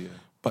 City, yeah.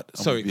 But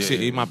sorry, yeah,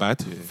 city, yeah, my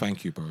bad. yeah.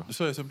 Thank you, bro.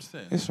 Sorry, so I'm just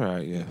saying. It's all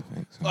right, yeah.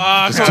 Thanks.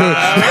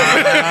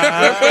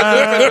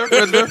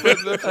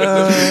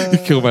 You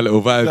killed my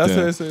little vibe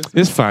there. That's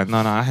It's fine. No,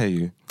 I hear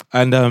you.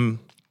 And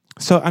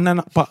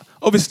but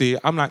obviously,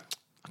 I'm like,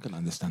 I can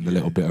understand a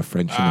little bit of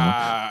French. You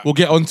know, we'll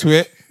get onto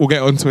it.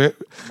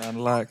 Man,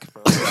 like,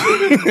 bro.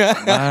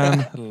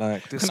 Man,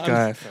 like, this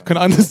guy. fam. Can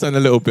understand a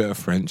little bit of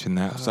French in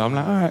that. So I'm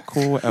like, all right,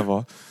 cool,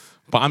 whatever.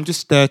 But I'm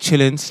just there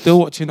chilling, still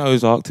watching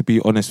Ozark, to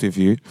be honest with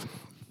you.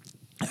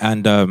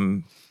 And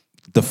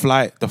the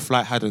flight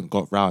hadn't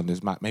got round.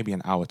 There's maybe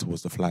an hour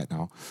towards the flight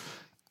now.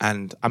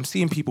 And I'm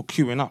seeing people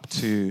queuing up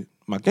to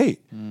my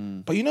gate.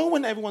 But you know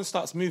when everyone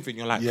starts moving,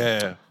 you're like,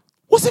 Yeah.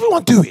 what's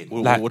everyone doing?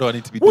 What do I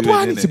need to be what doing?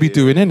 do I need to be innit?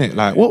 doing in it?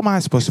 Like, what am I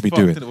supposed to be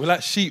doing? We're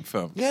like sheep,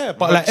 fam. Yeah,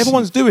 but like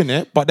everyone's doing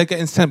it, but they're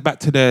getting sent back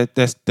to their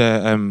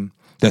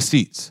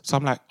seats. So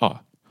I'm like,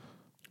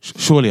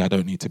 surely I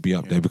don't need to be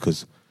up there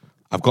because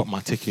I've got my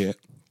ticket,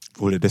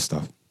 all of this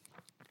stuff.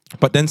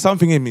 But then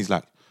something in me is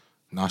like,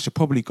 I should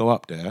probably go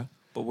up there.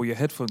 But were your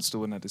headphones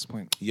still in at this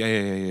point?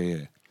 Yeah.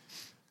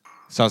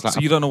 So I was like, So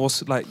you don't know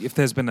what's, like, if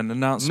there's been an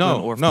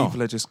announcement or if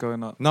people are just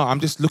going up? no, I'm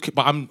just looking,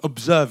 but I'm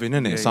observing,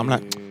 innit? So I'm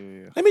like,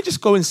 let me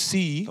just go and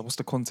see. What's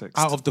the context?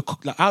 Out of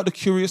the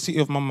curiosity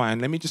of my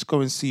mind, let me just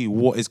go and see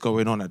what is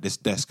going on at this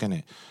desk,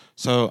 innit?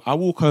 So I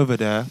walk over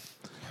there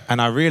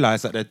and I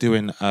realize that they're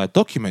doing a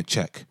document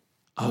check.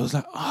 I was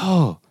like,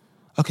 oh,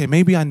 okay,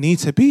 maybe I need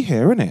to be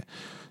here, innit?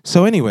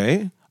 So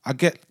anyway, I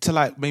get to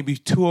like maybe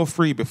 2 or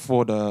 3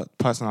 before the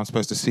person I'm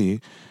supposed to see,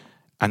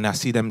 and I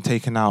see them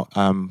taking out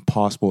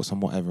passports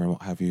and whatever and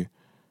what have you.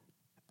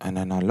 And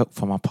then I look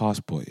for my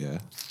passport, yeah.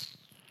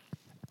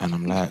 And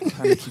I'm like,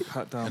 Panicky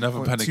pat down.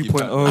 Another panicky 2.0,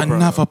 pat- bro.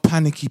 another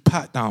panicky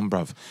pat down,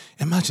 bruv.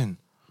 Imagine.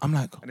 I'm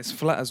like, And it's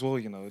flat as well,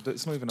 you know.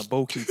 It's not even a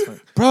bulky type.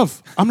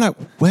 bruv. I'm like,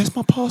 where's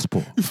my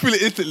passport? You feel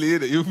it instantly,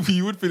 innit?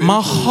 You would feel it. My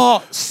instantly.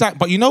 heart sank.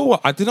 But you know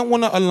what? I didn't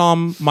want to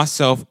alarm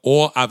myself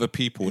or other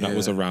people that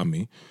was around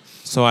me.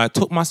 So I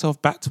took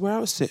myself back to where I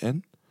was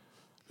sitting,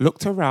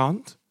 looked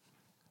around.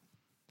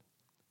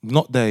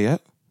 Not there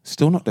yet.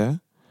 Still not there.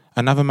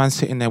 Another man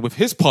sitting there with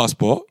his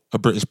passport, a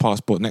British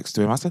passport next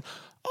to him. I said,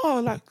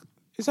 oh, like,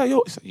 is that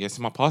yours? He said, yes, it's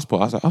my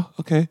passport. I was like, oh,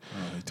 okay.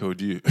 Oh, he told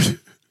you.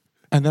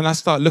 And then I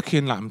start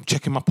looking, like, I'm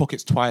checking my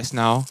pockets twice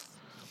now.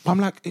 But I'm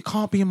like, it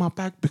can't be in my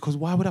bag because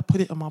why would I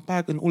put it in my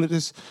bag and all of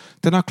this?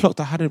 Then I clocked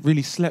I hadn't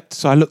really slept.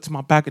 So I looked in my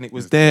bag and it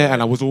was there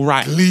and I was all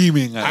right.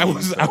 Gleaming at I you,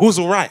 was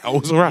fam. all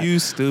right. You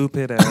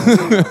stupid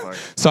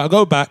ass. So I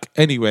go back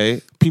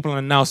anyway. People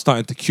are now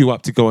starting to queue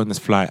up to go on this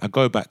flight. I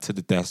go back to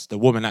the desk. The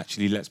woman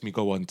actually lets me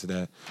go on to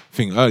their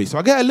thing early. So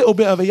I get a little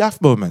bit of a yaff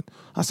moment.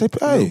 I say,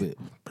 hey,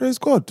 praise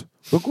God.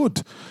 We're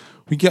good.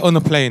 We get on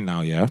the plane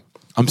now, yeah?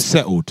 I'm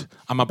settled.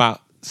 I'm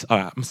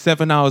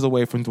 7 hours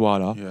away from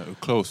Douala. Yeah, we're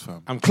close,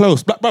 fam. I'm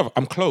close. Brother,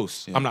 I'm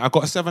close. Yeah. I'm like, I've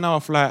got a 7-hour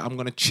flight. I'm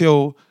going to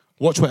chill,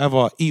 watch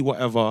whatever, eat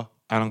whatever.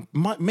 And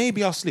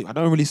maybe I'll sleep. I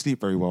don't really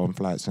sleep very well on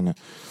flights, innit?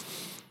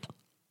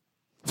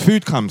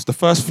 Food comes. The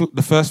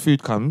first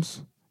food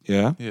comes.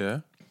 Yeah.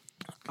 Yeah.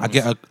 They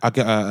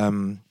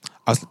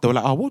were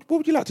like, oh, what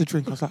would you like to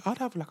drink? I was like, I'd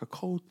have like a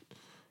cold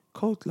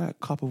cold like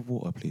cup of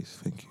water, please.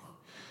 Thank you.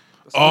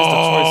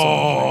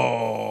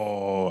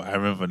 Oh, I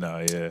remember now.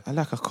 Yeah. I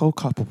like a cold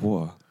cup of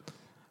water.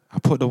 I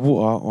put the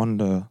water on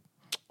the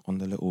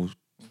little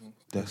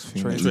desk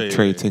thing,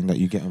 tray thing that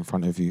you get in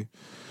front of you,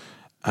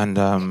 and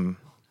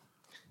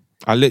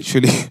I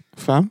literally,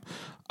 fam,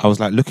 I was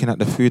like looking at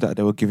the food that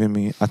they were giving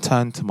me. I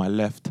turned to my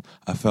left.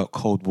 I felt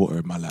cold water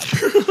in my lap.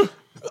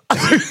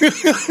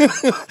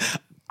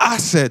 I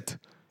said,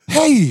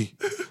 "Hey,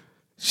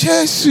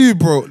 Jesus,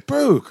 bro.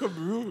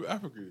 Cameroon,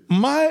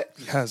 Africa.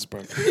 He has,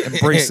 bro.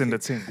 Embracing the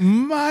thing.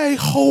 My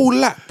whole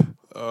lap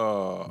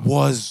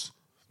was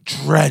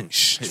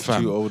drenched,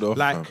 fam. you old off,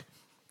 like, fam.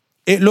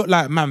 it looked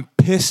like man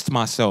pissed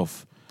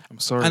myself. I'm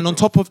sorry. And on bro.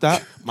 top of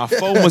that, my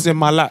phone was in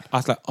my lap. I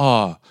was like,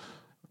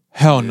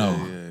 hell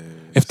no.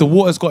 If the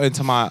water's got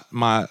into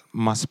my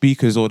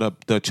speakers or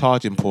the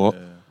charging port,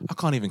 I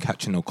can't even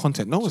capture no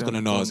content. No one's going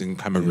to know I was in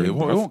Cameroon. It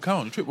bruv. won't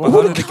count. Trip.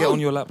 How did it get on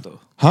your lap, though?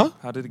 Huh?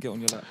 How did it get on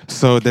your lap?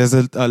 So there's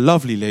a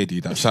lovely lady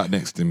that sat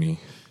next to me.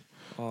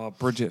 Oh,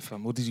 Bridget,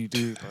 fam. What did you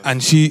do, bro?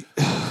 And she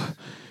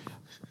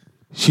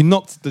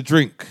knocked the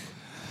drink.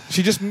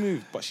 She just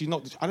moved, but she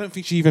knocked. I don't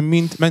think she even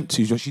meant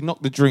to. But she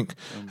knocked the drink,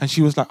 and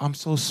she was like, "I'm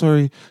so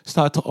sorry."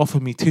 Started to offer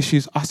me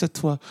tissues. I said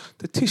to her,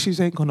 "The tissues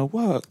ain't gonna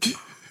work.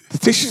 The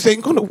tissues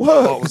ain't gonna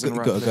work." Heart was in the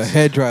right Got a place.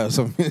 hairdryer or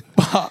something.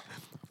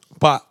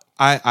 But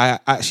I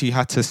actually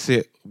had to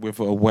sit with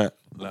a wet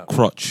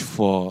crotch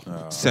for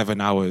 7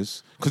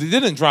 hours because it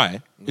didn't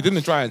dry. It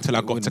didn't dry until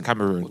I got to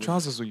Cameroon. What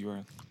trousers were you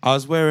wearing? I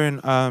was wearing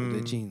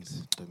The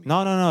jeans.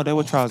 No. They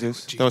were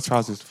trousers. They were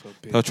trousers.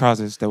 They were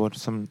trousers. There were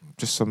some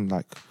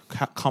like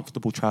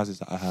comfortable trousers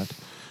that I had.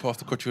 Pass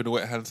the country on the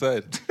wet hand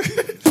side.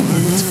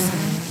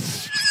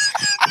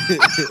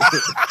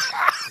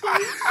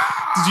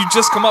 Did you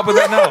just come up with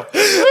that now?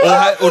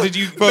 Or did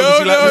you was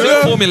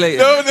it formulated?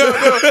 No.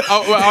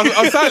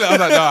 I was silent. I was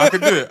like, no, I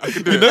can do it.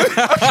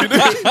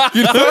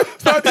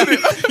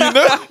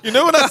 You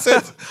know when I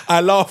said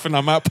I laugh and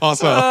I might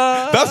pass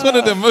out. That's one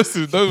of the moments,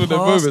 The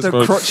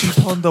bro.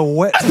 crotchy on the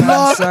wet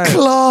hand side.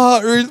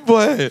 Clark,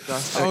 boy.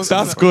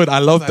 That's good. I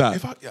love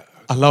that.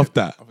 I love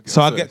that.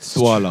 So I get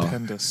Douala.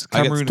 Stupendous. I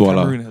get Cameroon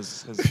Douala.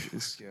 has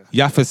yeah.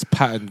 Yafa's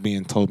patterned me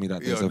and told me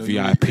that there's a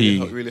VIP,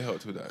 Really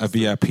helped with that. a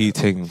VIP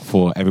thing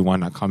for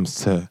everyone that comes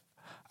to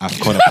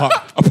AFCON,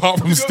 apart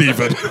from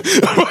Stephen.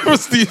 Apart from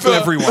Stephen. For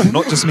everyone,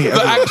 not just me.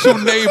 The actual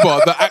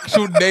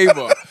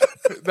neighbour.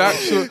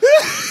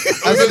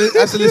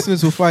 As the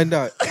listeners will find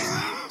out,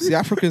 see,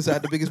 Africans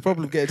had the biggest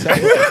problem getting to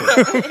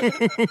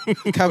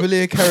Africa.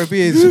 Cavalier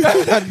Caribbeans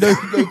had no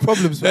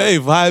problems. Man. Hey,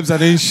 vibes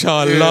and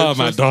inshallah,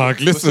 my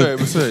dog.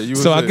 Listen.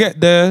 So I get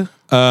there.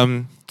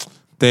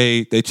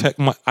 They check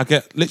my. I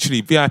get literally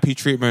VIP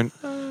treatment.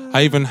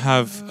 I even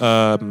have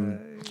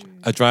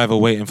a driver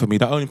waiting for me.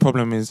 The only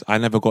problem is I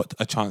never got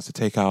a chance to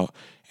take out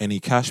any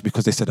cash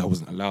because they said I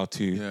wasn't allowed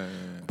to. Yeah.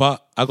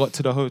 But I got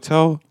to the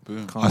hotel.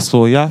 Boom. I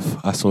saw Yaf.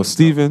 I saw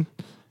Stephen.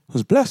 I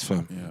was blessed,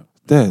 fam. Yeah.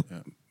 There, Yeah.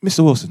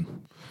 Mr. Wilson,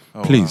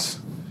 please.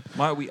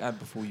 Might we add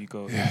before you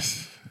go?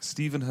 Yes.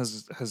 Stephen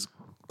has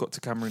got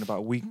to Cameroon about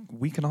a week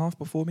and a half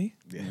before me.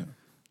 Yeah.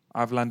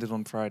 I've landed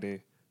on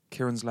Friday.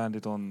 Kieran's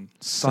landed on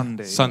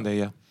Sunday. Sunday,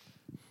 yeah.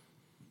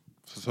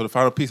 So the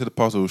final piece of the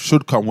puzzle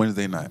should come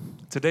Wednesday night.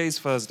 Today's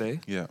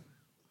Thursday. Yeah.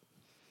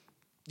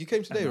 You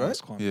came today, And right?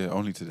 it's calm. Yeah,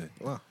 only today.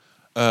 Wow.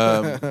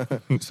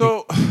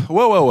 So,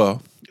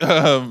 well.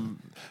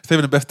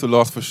 Saving the best to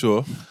last for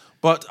sure.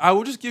 But I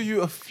will just give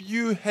you a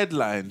few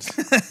headlines,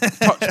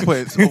 touch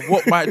points of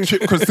what my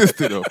trip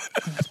consisted of.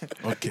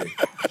 Okay.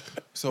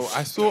 So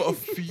I saw a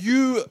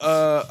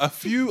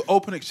few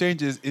open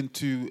exchanges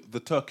into the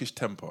Turkish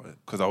temple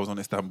because I was on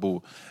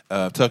Istanbul,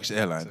 Turkish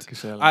Airlines.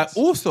 I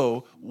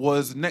also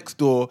was next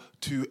door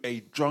to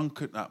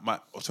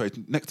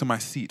next to my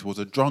seat was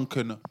a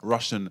drunken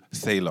Russian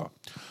sailor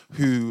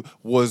who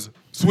was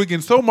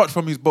swigging so much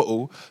from his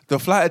bottle, the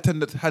flight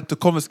attendant had to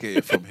confiscate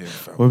it from him.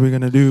 fam. What are we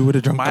going to do with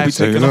the drunk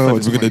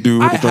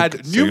I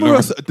had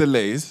numerous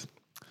delays.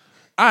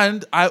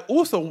 And I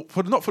also,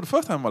 not for the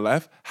first time in my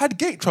life, had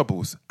gate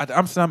troubles at the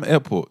Amsterdam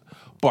airport.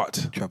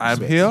 But I'm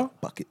here,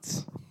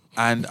 Buckets.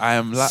 and I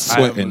am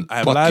Sweating I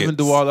am live in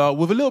buckets. Douala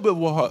with a little bit of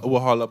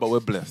Wahala, but we're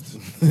blessed.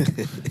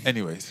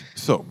 Anyways,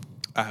 so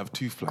I have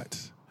 2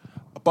 flights.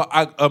 But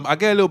I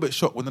get a little bit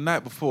shocked when the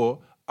night before,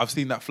 I've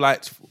seen that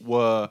flights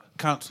were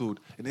cancelled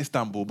in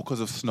Istanbul because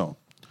of snow.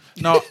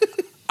 Now,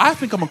 I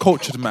think I'm a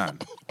cultured man.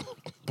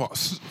 But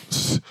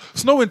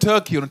snow in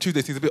Turkey on a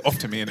Tuesday seems a bit off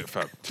to me, innit,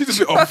 fam? She's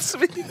a bit off.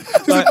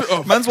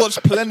 Man's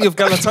watched plenty of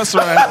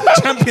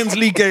Galatasaray Champions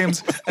League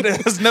games, and there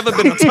has never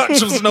been a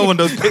touch of snow in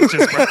those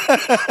pictures, bro.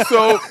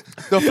 So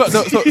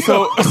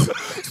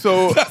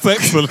That's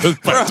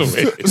excellent, by the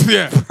way.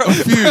 yeah,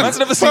 Man's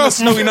never seen a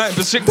snowy night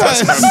in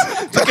Besiktas, man.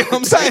 You get what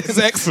I'm saying? That is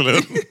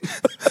excellent.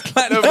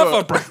 Like,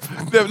 never, bro.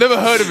 never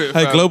heard of it.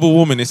 Hey, fam. global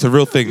woman, it's a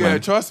real thing, Yeah,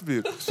 man. trust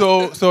me.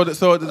 So my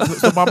flight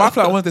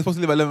on Wednesday was supposed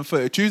to leave at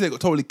 11:30. Tuesday got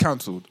totally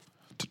cancelled.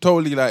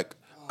 Totally like.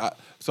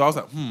 So I was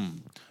like,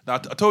 Now I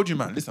told you,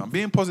 man. Listen, I'm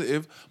being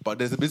positive, but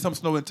there's been some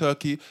snow in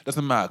Turkey.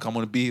 Doesn't matter. I'm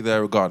gonna be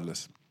there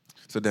regardless.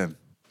 So then,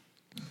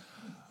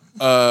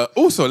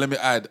 Also, let me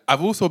add,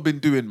 I've also been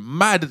doing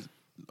mad,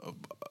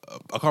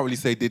 I can't really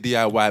say the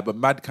DIY, but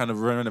mad kind of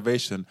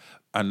renovation.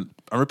 And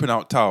I'm ripping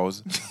out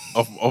tiles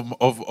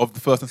of the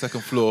first and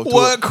second floor.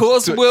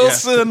 Workhorse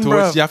Wilson,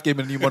 bro. Towards Jeff gave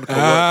me a new moniker,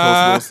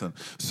 Workhorse Wilson.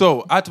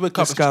 So I had to wake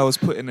up. This guy was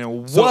putting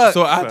in work.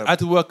 So I had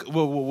to wake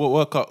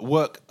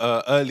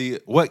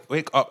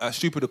up at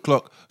stupid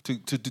o'clock to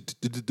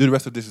do the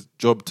rest of this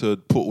job, to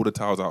put all the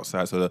tiles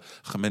outside so the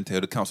Gemeente or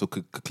the council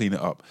could clean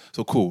it up.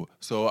 So cool.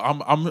 So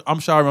I'm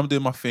showering, I'm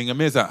doing my thing. And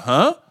Amir's like,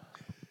 huh?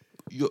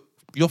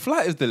 Your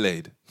flight is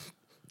delayed.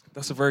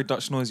 That's a very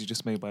Dutch noise you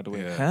just made, by the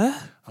way. Yeah. Huh?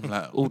 I'm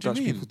like, All what do you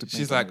Dutch mean? people do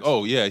She's make like, noise.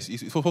 oh yeah,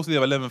 he's supposed to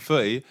leave at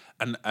 11:30,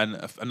 and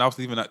I was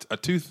leaving at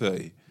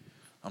 2:30.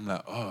 I'm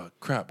like, oh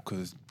crap,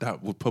 because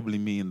that would probably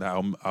mean that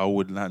I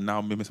would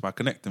now miss my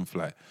connecting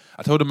flight.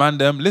 I told the man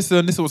them,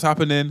 listen, this is what's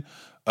happening,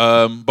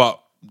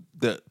 but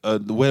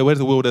where's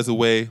the will, there's a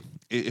way.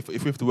 If we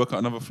have to work out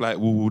another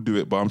flight, we'll do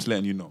it. But I'm just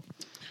letting you know.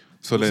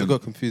 So I then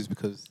got confused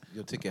because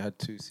your ticket had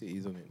 2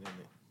 cities on it, didn't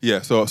it?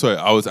 yeah, so sorry,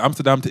 I was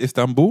Amsterdam to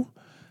Istanbul,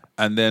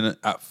 and then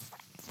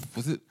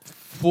was it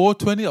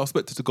 4:20? I was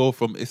expected to go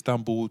from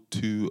Istanbul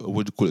to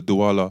what do you call it,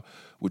 Douala,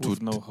 which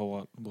With would no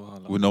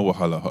Wahala. with no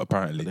Wahala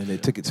apparently. And then they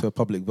took it to a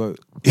public vote.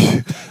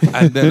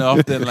 And then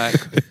after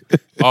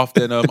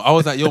I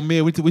was like, yo,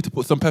 Mia, we need to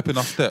put some pep in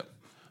our step.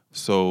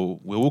 So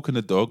we're walking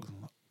the dog,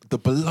 the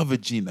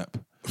beloved Gnep.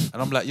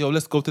 And I'm like, yo,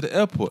 let's go to the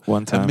airport.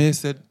 One time. And Mia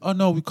said, oh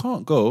no, we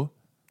can't go.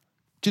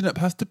 Gnep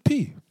has to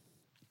pee.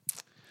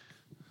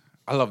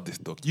 I love this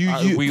dog.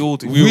 We all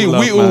do. We all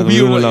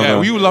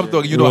love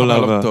dog. You We know all I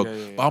love love her. dog.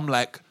 Yeah. But I'm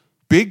like,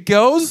 big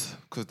girls,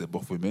 because they're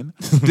both women.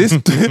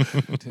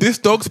 This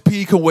dog's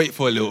pee can wait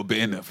for a little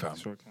bit, innit, fam?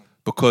 Sure can.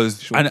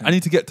 Because I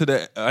need to get to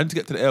the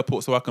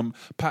airport so I can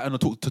pattern or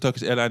talk to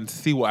Turkish Airlines to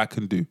see what I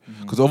can do.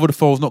 Because over the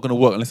phone's not going to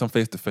work unless I'm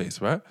face to face,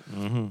 right?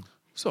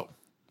 So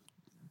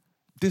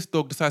this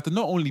dog decides to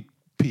not only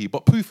pee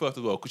but poo first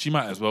as well, because she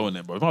might as well,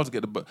 innit, bro? Might as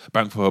well get the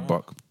bang for her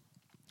buck.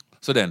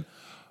 So then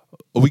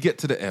we get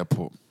to the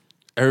airport.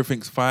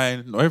 Everything's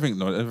fine. Everything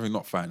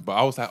not fine. But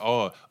I was like,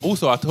 oh.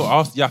 Also, I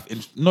asked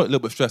Yaf, not a little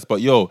bit stressed,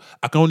 but yo,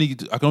 I can only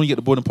get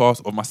the boarding pass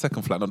of my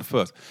second flight, not the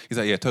first. He's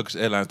like, yeah, Turkish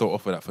Airlines don't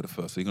offer that for the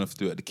first, so you're gonna have to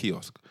do it at the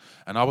kiosk.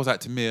 And I was like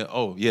to Mir,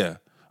 oh yeah.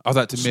 I was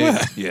like to Mir,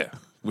 yeah.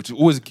 Which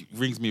always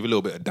rings me with a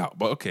little bit of doubt,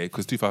 but okay,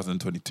 because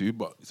 2022,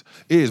 but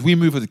it is. We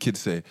move, as the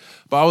kids say.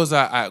 But I was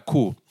like, all right,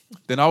 cool.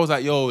 Then I was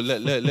like, yo,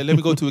 let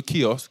me go to a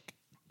kiosk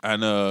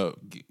and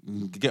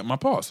get my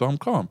pass, so I'm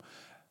calm.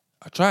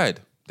 I tried.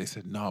 They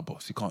said, nah,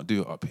 boss, you can't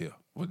do it up here.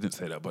 Well, they didn't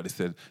say that, but they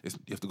said you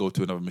have to go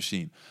to another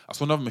machine. I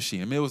saw another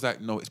machine, and Mir was like,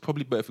 no, it's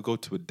probably better if we go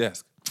to a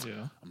desk.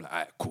 Yeah. I'm like, all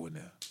right, cool in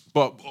there.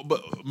 But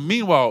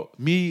meanwhile,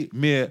 me,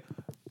 Mir,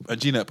 and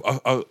Gnep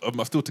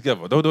are still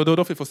together. Don't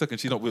think for a second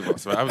she's not with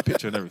us, right? I have a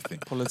picture and everything.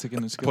 Politic,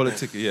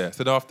 yeah.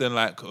 So then after,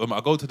 like,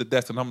 I go to the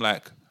desk, and I'm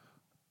like,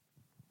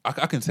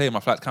 I can say my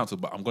flight's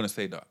cancelled, but I'm going to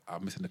say that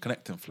I'm missing the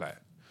connecting flight.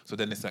 So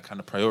then it's that kind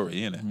of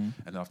priority, innit?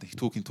 And after he's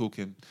talking,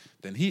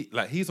 then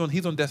he's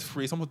on desk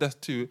 3, someone's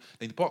desk 2,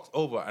 then he box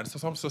over, and so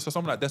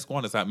someone at desk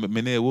 1 is like,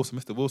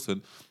 Mr.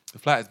 Wilson, the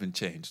flight has been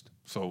changed.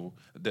 So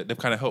they've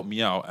kind of helped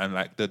me out, and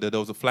like there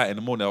was a flight in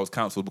the morning that was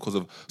cancelled because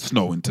of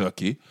snow in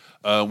Turkey,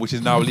 which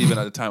is now leaving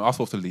at the time I was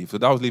supposed to leave. So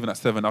that was leaving at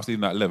 7, I was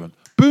leaving at 11.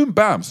 Boom,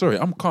 bam, sorry,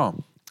 I'm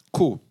calm.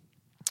 Cool.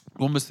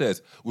 The woman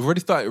says, we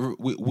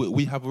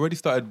have already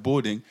started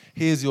boarding,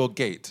 here's your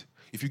gate.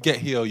 If you get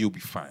here, you'll be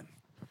fine.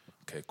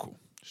 Okay, cool.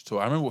 So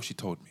I remember what she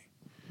told me.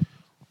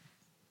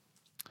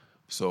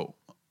 So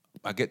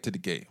I get to the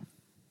gate.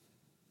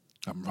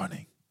 I'm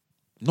running.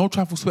 No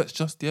travel sweats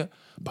just yet,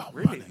 but I'm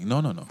running.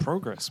 No.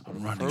 Progress.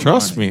 I'm running.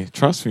 Trust me.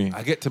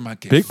 I get to my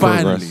gate. Big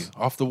Finally, progress.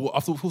 after what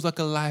feels like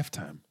a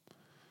lifetime.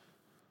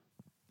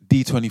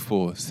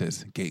 D24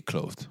 says gate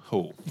closed.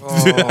 Oh.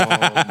 After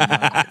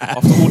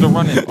all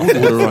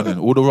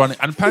the running.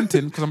 And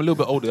panting, because I'm a little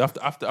bit older.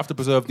 I have to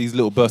preserve these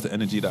little bursts of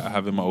energy that I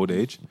have in my old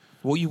age.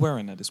 What are you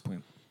wearing at this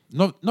point?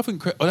 Nothing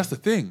crazy. Oh, that's the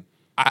thing.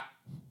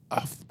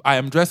 I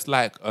am dressed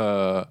like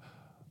a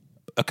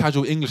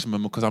casual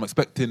Englishman because I'm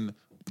expecting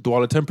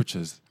Douala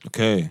temperatures.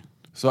 Okay.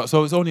 So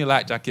it's only a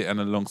light jacket and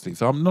a long sleeve.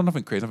 So I'm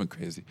nothing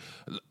crazy.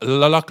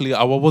 Luckily,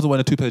 I wasn't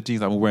wearing the 2 pair of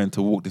jeans I'm wearing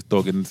to walk this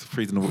dog in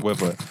freezing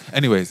weather.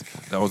 Anyways,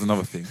 that was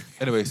another thing.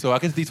 Anyway, so I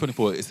get to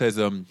D24. It says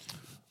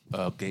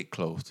gate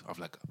closed. I'm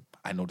like,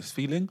 I know this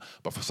feeling,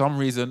 but for some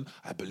reason,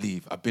 I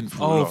believe I've been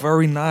through a lot. Oh,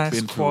 very nice,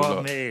 Been through a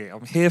lot. Kwame.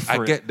 I'm here for it.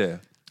 I get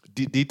there.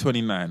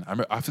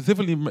 D29. I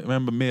specifically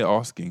remember Mia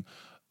asking,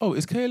 oh,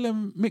 is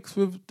KLM mixed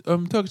with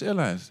Turkish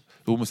Airlines?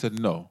 The woman said,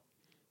 no.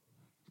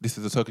 This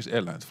is a Turkish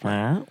Airlines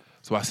flight.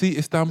 So I see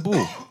Istanbul.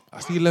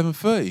 I see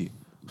 11:30.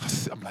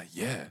 I'm like,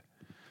 yeah.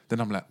 Then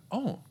I'm like,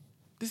 oh,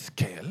 this is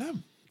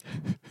KLM.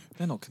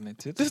 They're not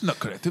connected. This is not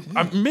connected.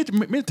 I'm mid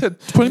 20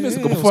 minutes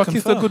ago before I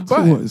kissed her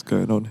goodbye. What is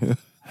going on here?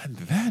 And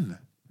then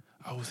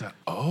I was like,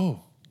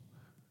 oh,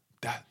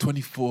 that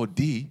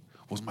 24D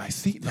was my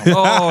seat number.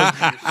 Oh,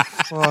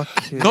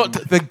 fucking. Not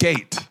the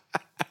gate.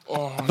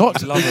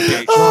 Not love a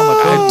bit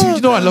drama.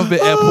 You know I love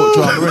the airport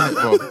drama, innit,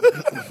 bro?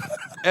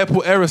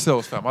 Airport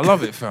aerosols, fam. I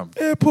love it, fam.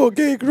 Airport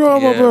gay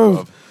drama, Yeah, bro.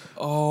 bruv.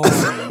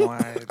 Oh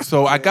my.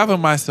 So I gather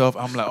myself.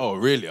 I'm like, oh,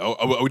 really?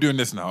 Are we doing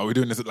this now? Are we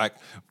doing this like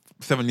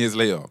 7 years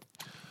later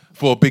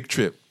for a big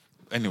trip?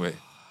 Anyway,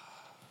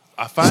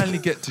 I finally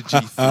get to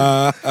G3.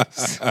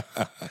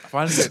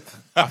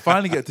 I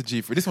finally get to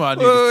G3. This one I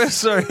need. Wait,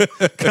 sorry.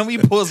 Can we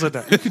pause on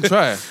that? You can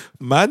try.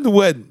 Man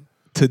went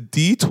to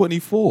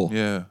D24.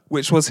 Yeah.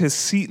 Which was his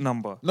seat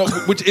number. No,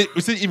 it's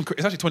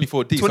actually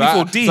 24D.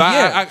 24D, So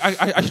yeah.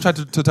 I actually tried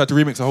to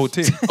remix the whole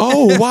thing.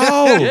 Oh,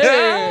 wow.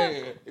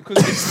 Yeah. Because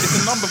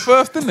it's a number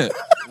first, isn't it?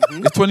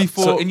 It's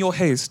 24. So in your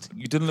haste,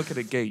 you didn't look at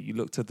the gate. You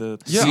looked at the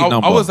Yeah, seat I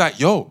number. was like,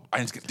 yo, I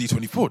need to get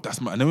D24. That's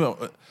my.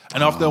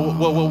 And after,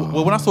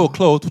 when I saw it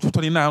close,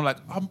 29, I'm like,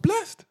 I'm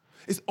blessed.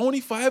 It's only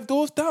 5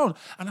 doors down,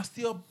 and I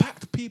see a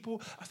packed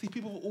people. I see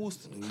people with all,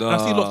 and I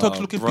see a lot of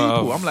Turkish-looking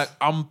people. I'm like,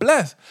 I'm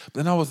blessed.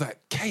 But then I was like,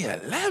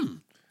 KLM,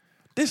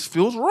 this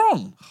feels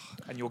wrong.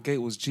 And your gate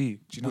was G.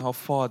 Do you know how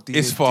far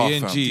It's far,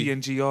 fam.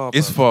 DNG are?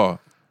 It's far.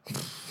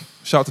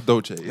 Shout out to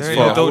Dolce. It's There you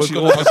far. go, Dolce I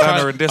was Gabbana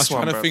trying, in this I was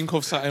one, trying to bruv. think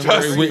of something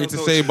Trust very me, witty to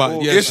Dolce say, but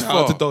Gabbana. yeah, It's shout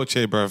out to far.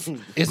 Dolce,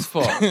 bruv. It's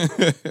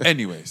far.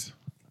 Anyways,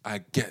 I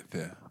get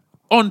there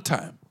on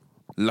time,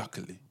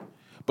 luckily.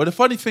 But the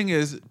funny thing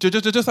is,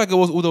 just like it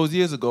was all those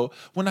years ago,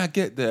 when I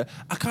get there,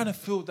 I kind of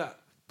feel that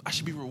I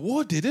should be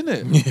rewarded,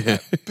 innit? Yeah.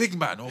 Big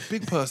man or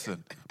big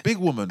person, big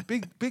woman,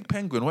 big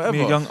penguin, whatever.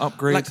 Me a young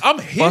upgrade. Like, I'm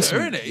here, Bust me.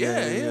 innit?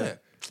 Yeah.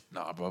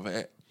 Nah,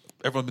 brother.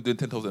 Everyone's been doing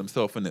 10 toes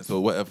themselves, innit? So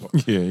whatever.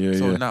 Yeah.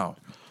 So now,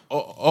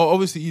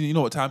 obviously, you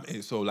know what time it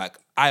is. So like,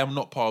 I am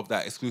not part of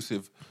that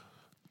exclusive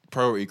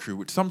priority crew,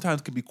 which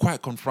sometimes can be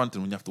quite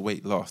confronting when you have to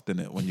wait last,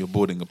 innit? When you're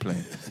boarding a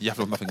plane, you have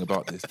to know nothing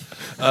about this.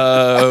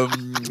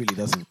 It really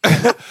doesn't.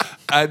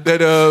 And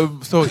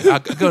then, so I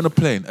get on the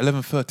plane,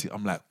 11:30.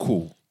 I'm like,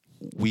 cool.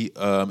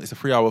 It's a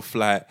 3-hour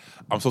flight.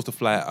 I'm supposed to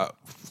fly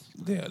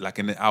like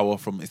in an hour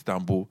from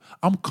Istanbul.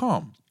 I'm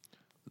calm.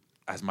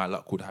 As my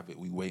luck would have it,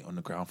 we wait on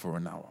the ground for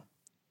an hour.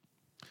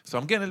 So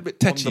I'm getting a little bit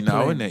tetchy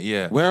now, plane. innit?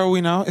 Yeah. Where are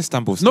we now?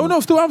 Istanbul still? No,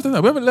 still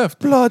Amsterdam. We haven't left.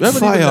 Blood We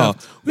haven't even fire.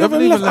 left. We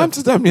haven't left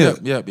Amsterdam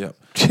yet. Yep.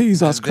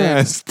 Jesus And then,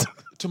 Christ.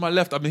 To my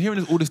left, I've been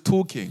hearing all this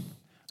talking,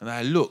 and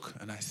I look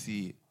and I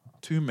see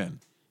 2 men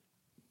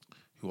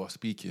who are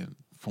speaking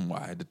from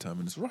what I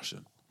determined is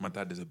Russian. My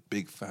dad is a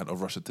big fan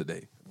of Russia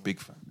today, big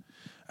fan,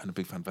 and a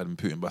big fan of Vladimir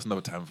Putin. But that's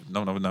another time.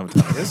 Another time.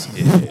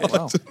 Yeah.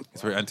 Wow.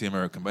 It's very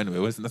anti-American. But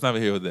anyway, that's neither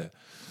here or there.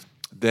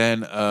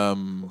 Then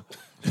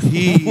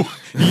he,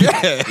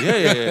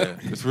 yeah.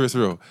 It's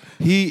real.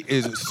 He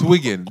is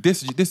swigging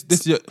this,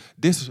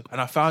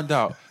 and I found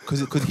out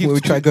because he When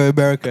we try to go to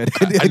America, and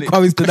and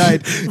Kwame's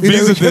denied.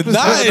 Visa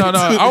denied. No,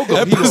 I'll go.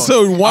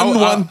 Episode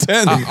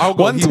 110. I'll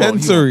go.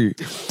 110, sorry.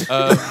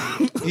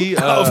 He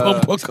Out of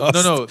one podcast.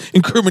 No.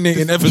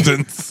 Incriminating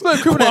evidence. not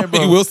incriminating, Kwame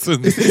bro.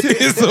 Wilson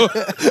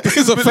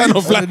is a fan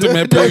of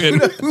Vladimir Putin.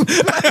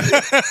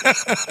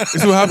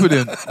 It's all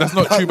happening. That's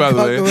not true, by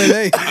the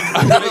way.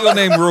 Clear your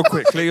name real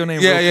quick. Clear your name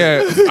real quick.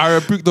 Yeah. I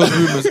rebuke those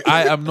rumors.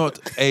 I am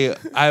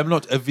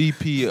not a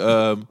VP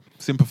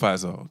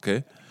sympathizer.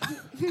 Okay.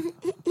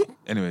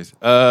 Anyways,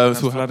 so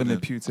Vladimir happening.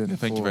 Putin. Yeah,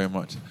 thank you very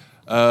much.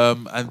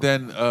 And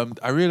then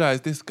I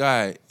realized this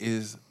guy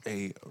is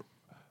a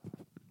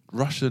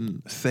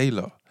Russian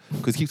sailor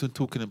because he keeps on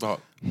talking about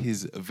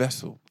his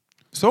vessel.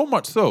 So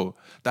much so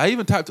that I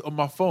even typed it on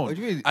my phone. What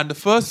do you mean? And the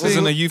first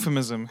Wasn't a thing,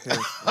 euphemism here.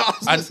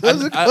 and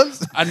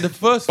the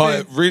first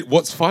But thing,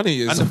 what's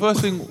funny and is the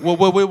first thing,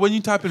 when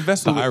you type in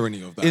vessel, The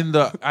irony of that. in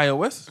the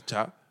iOS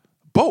chat,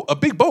 a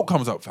big boat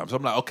comes up, fam. So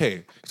I'm like,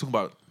 okay, he's talking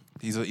about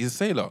he's a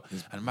sailor,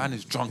 and man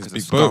is drunk as a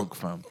big skunk, boat.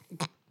 fam.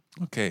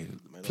 Okay,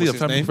 please,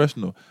 his I'm name?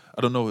 professional. I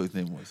don't know what his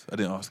name was. I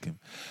didn't ask him.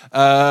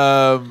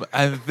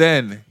 And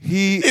then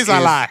he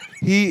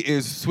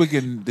is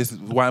swigging this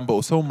wine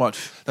bottle so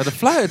much that the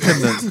flight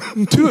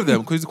attendants, 2 of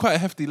them, because he's quite a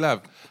hefty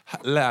lad,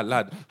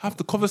 have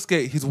to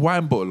confiscate his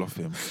wine bottle off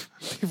him.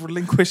 You've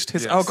relinquished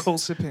his Yes. alcohol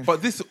sipping.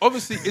 But this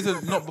obviously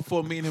isn't not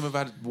before me and him have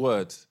had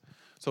words.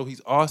 So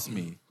he's asked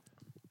me,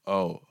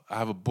 I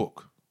have a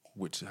book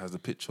which has a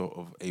picture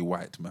of a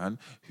white man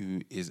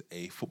who is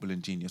a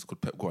footballing genius called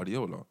Pep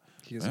Guardiola.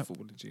 He is a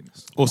footballing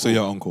genius. also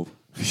your uncle.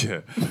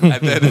 Yeah,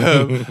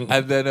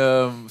 and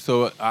then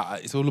so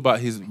it's all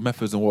about his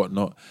methods and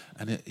whatnot.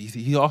 And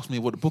he asked me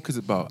what the book is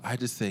about. I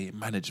just say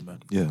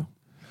management. Yeah.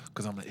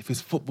 Because I'm like, if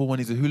it's football when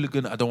he's a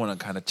hooligan, I don't want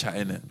to kind of chat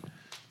in it.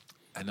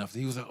 And after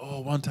he was like,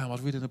 one time I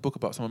was reading a book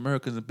about some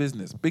Americans in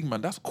business. Big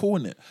man, that's cool,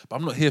 innit? But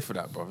I'm not here for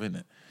that, bruv,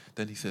 innit?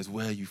 Then he says,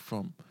 where are you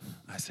from?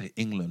 I say,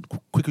 England.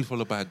 Quickly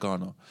followed by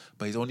Ghana.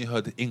 But he's only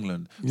heard the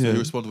England. So Yeah. he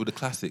responds with a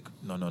classic.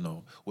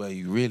 No. Where are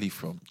you really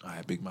from? All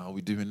right, big man, are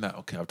we doing that?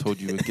 Okay, I've told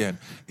you again.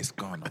 It's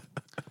Ghana.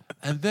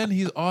 And then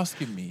he's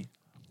asking me,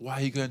 why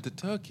are you going to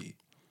Turkey?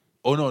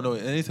 Oh, no.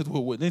 And he said, why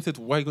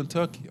are you going to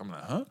Turkey? I'm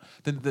like, huh?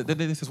 Then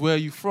he says, where are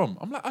you from?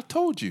 I'm like, I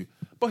told you.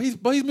 But he's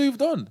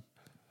moved on.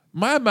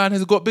 My man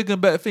has got bigger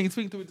and better things.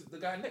 Speaking to the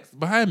guy next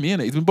behind me,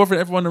 innit? He's been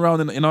bothering everyone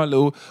around in our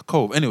little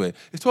cove. Anyway,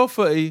 it's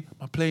 12:30.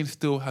 My plane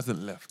still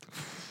hasn't left.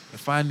 It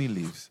finally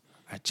leaves.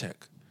 I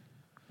check.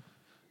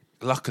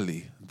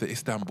 luckily, the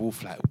Istanbul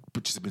flight,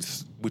 which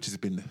has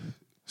been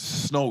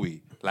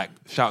snowy, like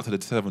shout out to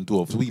the Seven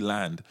Dwarfs, we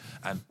land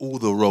and all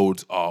the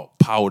roads are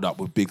piled up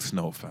with big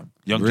snow, fam.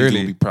 Young kids Really?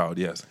 will be proud,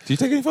 yes. Do you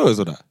take any photos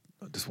of that?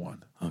 Just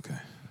one. Okay.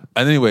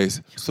 And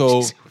anyways,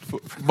 so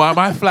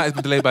my flight has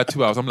been delayed by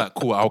 2 hours. I'm like,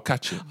 cool, I'll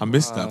catch it. I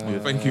missed that.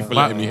 Thank you for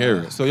letting me hear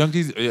it. So Young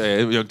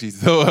Jeezy.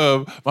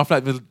 So my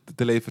flight was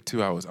delayed for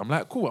 2 hours. I'm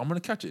like, cool, I'm gonna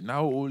catch it.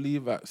 Now we'll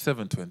leave at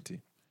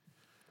 7:20.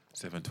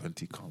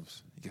 7:20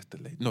 comes. It gets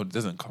delayed. No, it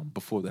doesn't come.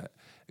 Before that,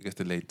 it gets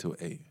delayed till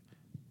 8.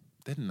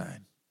 Then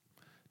 9.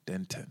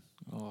 Then 10.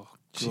 Oh,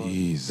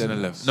 Jeez. Then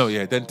 11. No,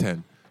 yeah, then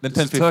 10. Then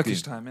 10:15.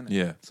 Turkish time, innit?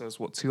 Yeah. So it's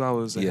what, 2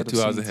 hours ahead? Yeah,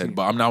 2 hours ahead.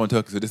 But I'm now in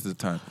Turkey, so this is the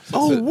time.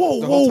 Oh, So-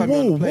 whoa, the whole whoa, time you're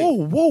on whoa, the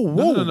plane?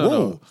 whoa,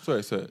 No.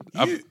 Sorry.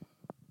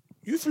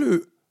 You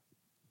flew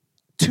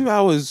 2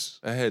 hours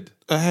Ahead.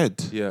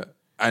 ahead Yeah.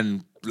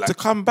 And like to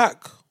come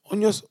back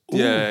on your... Ooh.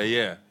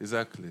 Yeah,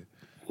 exactly.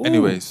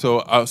 Anyway,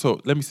 so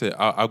let me say,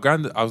 I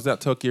was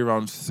at Turkey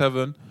around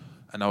 7,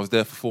 and I was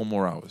there for 4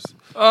 more hours.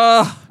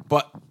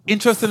 But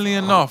interestingly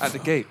enough, At the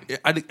gate?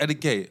 at the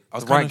gate, I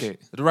was The right kinda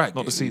gate? the right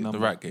Not gate, the seat the number?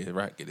 right gate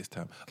this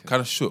time. I'm kind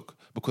of shook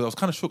because I was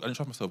kind of shook. I didn't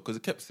trust myself because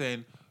it kept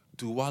saying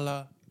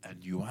Douala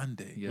and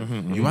Yaoundé. Yeah.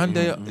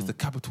 Yaoundé is the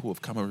capital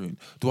of Cameroon.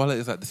 Douala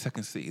is like the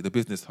second city, the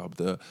business hub,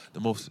 the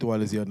most.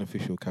 Douala is the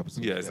unofficial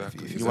capital. Yeah,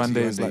 exactly. If you Yaoundé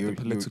say is like the you're-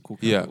 political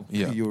Yeah, capital.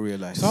 yeah. You'll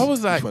realise. So I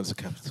was like, which one's the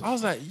capital. I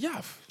was like,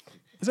 Yaf,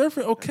 is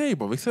everything okay,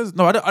 bro? He says,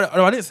 no, I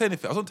didn't say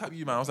anything. I was on top of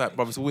you, man. I was like,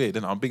 bro, it's weird.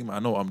 And I'm big man. I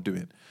know what I'm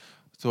doing.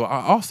 So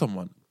I asked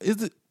someone, is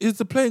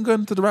the plane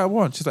going to the right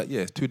one? She's like,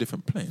 yeah, it's 2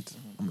 different planes.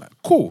 I'm like,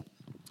 cool.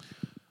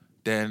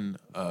 Then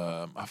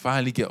I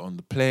finally get on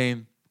the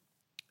plane.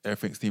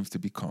 Everything seems to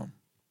be calm.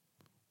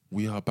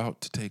 We are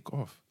about to take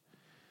off.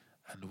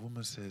 And the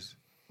woman says,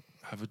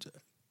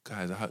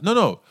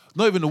 no,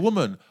 not even a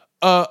woman.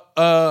 A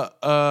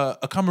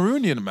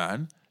Cameroonian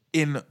man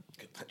in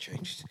That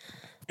changed.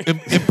 in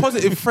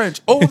positive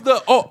French over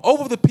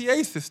the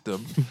PA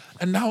system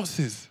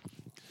announces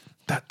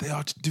that they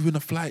are doing a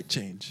flight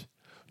change.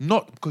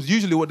 Not because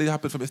usually what they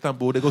happen from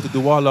Istanbul, they go to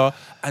Douala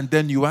and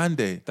then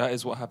Yaoundé That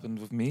is what happened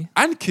with me,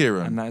 and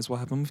Kieran. and that is what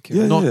happened with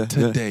Kieran. Not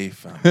today,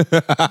 fam.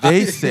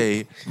 They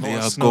say they Not a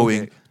are snow going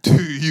gate. to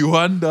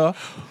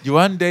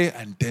Yaoundé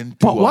and then Douala.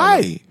 But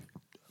why?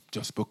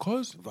 Just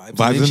because.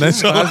 Vibes in there.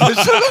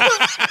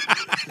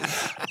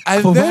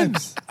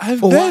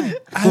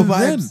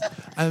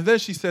 And then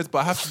she says, but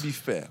I have to be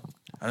fair.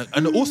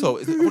 And also,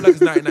 it's like it's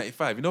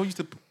 1995. You know, you used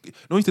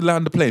to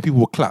land the plane, people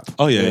would clap.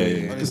 Oh,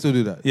 yeah. They still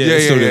do that. Yeah, they're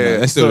still doing that.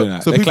 They're still doing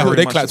that. So They people-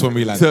 they clapped when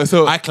we landed.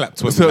 I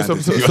clapped when we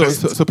landed. to be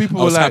honest. So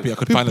people I was were like, happy I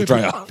could find a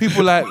dryer.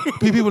 People like,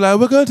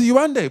 we're going to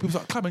Yaoundé. People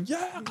start clapping.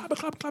 Yeah,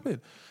 clapping.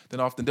 Then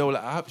after they were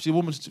like, the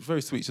woman's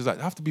very sweet. She's like,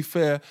 I have to be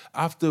fair.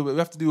 We have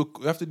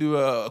to do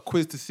a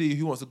quiz to see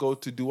who wants to go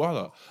to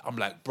Douala. I'm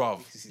like, bruv,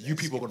 you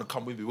people are gonna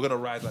come with me. We're gonna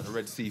ride like the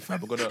Red Sea, fam.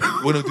 We're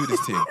gonna do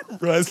this thing.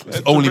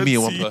 It's only me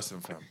and one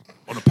person, fam,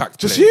 on a packed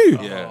Just plane. you?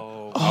 Yeah.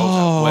 I was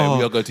like, wait,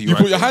 we are going to Yaoundé. You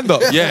put your hand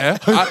up? Yeah.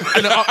 I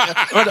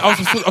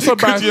was so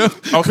embarrassed.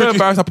 I was so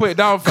embarrassed. I put it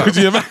down, fam. Could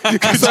you imagine?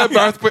 I was so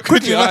embarrassed.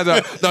 Put your hands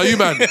up. No, you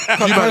man. It's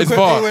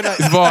VAR.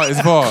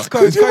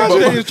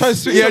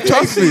 Yeah,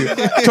 trust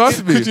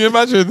me. Could you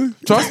imagine?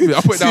 Trust me.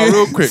 I put it down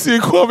real quick. See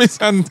Kwame's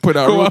hand Put it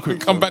down go real up quick,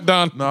 and come bro. back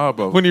down. Nah,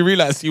 bro. When he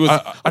realised he was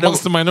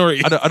amongst the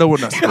minority. I don't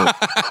want that smoke.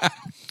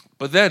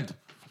 But then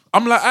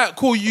I'm like, alright,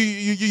 cool.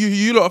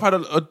 You lot have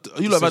had a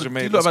Decision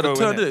made, let's go,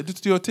 turn innit? it.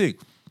 Just do your thing.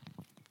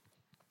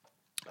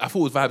 I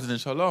thought it was vibes and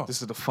inshallah.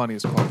 This is the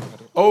funniest part.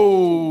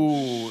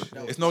 Oh,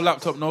 it's no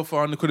laptop, no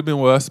phone. It could have been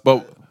worse,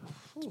 but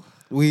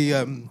We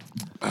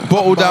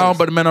bottle down.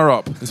 But the men are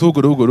up. It's all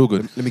good.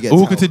 Let me get a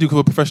We'll towel. continue because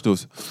we're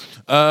professionals.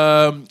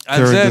 And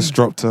Kieran then just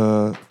dropped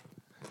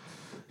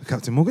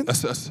Captain Morgan.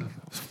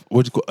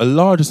 what do you call a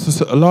larger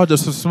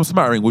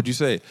smattering? Would you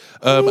say?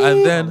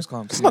 And then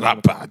It's not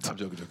that bad. I'm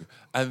joking.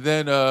 And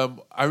then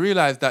I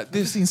realized that I've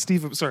this.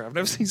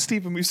 never seen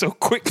Stephen move so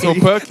quickly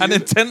So perky. and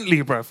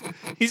intently, bruv.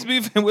 He's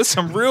moving with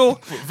some real.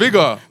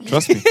 Vigor.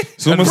 Trust me.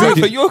 It's almost like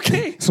Bruv, are he, you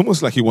okay? it's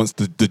almost like he wants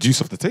the juice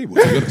off the table.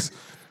 To be honest.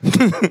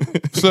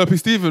 Slurpy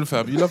Steven,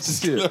 fam. You love to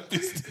see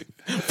it.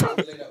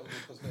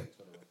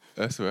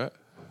 That's all right.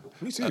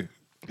 Me too.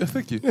 Yeah,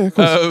 thank you. Yeah, of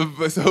course.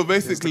 But so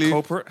basically,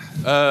 Culprit.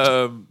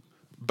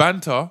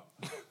 banter.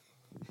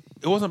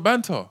 It wasn't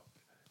banter.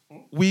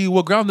 We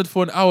were grounded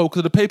for an hour because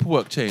of the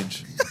paperwork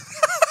change.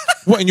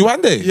 What, in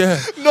Yaoundé? Yeah.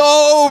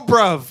 No,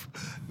 bruv.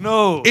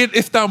 No. In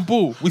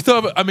Istanbul. We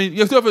still haven't,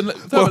 you still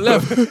haven't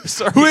left.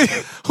 Sorry. Wait,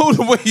 hold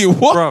on, wait,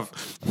 what?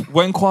 Bruv,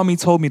 when Kwame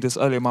told me this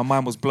earlier, my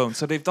mind was blown.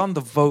 So they've done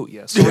the vote,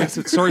 yeah.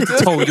 Sorry to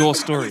tell your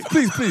story.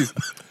 Please.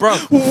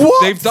 Bruv,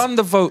 What? they've done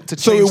the vote to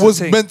So change it was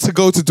the thing. meant to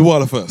go to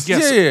Douala first?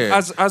 Yes, Yeah.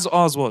 as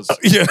ours was.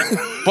 Yeah.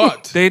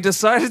 But They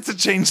decided to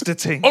change the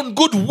thing. on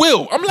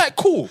goodwill. I'm like,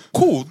 cool.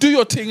 Do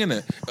your thing,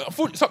 innit? I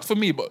thought it sucks for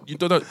me, but you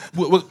don't know.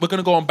 We're going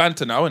to go on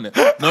banter now, innit?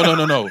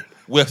 No.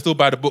 We're still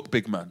by the book,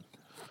 big man.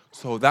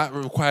 So that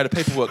required a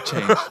paperwork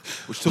change,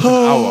 which took an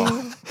hour.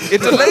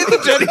 It delayed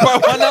the journey by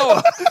 1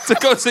 hour to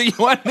go to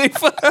Yuande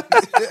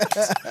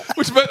first.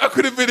 Which meant I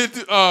could have been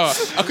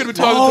targeted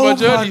to my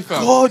journey,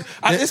 fam. God.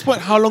 At this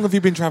point, how long have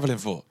you been traveling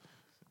for?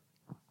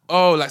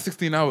 Oh, like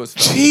 16 hours.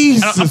 Fam.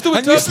 Jesus. And I'm still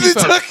in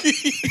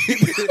Turkey,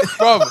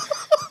 fam. Bro,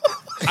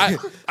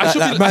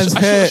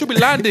 I should be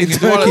landing. In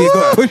Turkey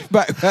got pushed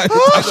back.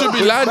 I should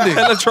be landing.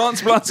 And the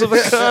transplants have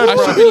occurred, I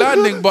bro. should be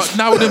landing, but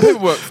now we're doing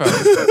paperwork, fam.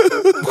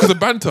 Because of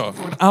banter.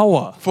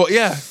 Hour.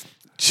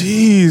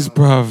 Jeez,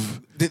 bruv.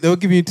 They were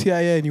giving you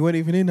TIA and you weren't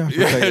even in Africa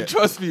Yeah, yet.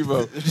 trust me,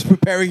 bro. They're just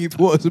preparing you for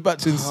what was about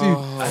to ensue.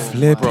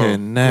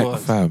 Flipping neck,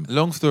 fam.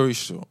 Long story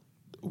short,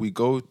 we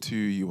go to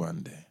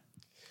Yuande.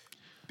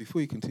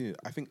 Before you continue,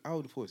 I think out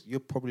of the force, you're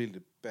probably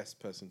the best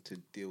person to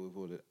deal with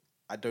all the.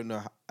 I don't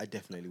know. I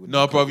definitely wouldn't.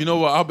 No, bro. You know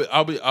what?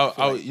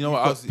 You know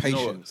what?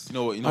 Patience. You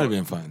know what? I'd have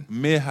been fine.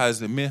 Mir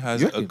has a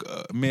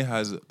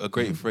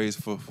great phrase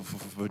for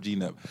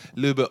Gina. A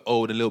little bit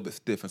old, a little bit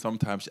stiff, and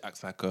sometimes she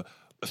acts like a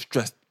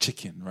stressed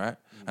chicken, right?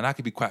 And I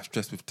can be quite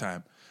stressed with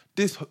time.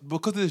 This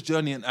because of this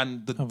journey and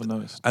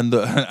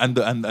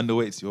the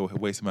weights, your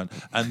waist man,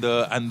 and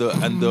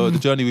the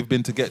journey we've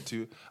been to get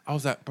to. I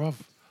was like, bruv,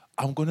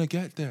 I'm gonna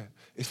get there.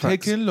 It's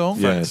taking long,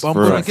 Yes, but I'm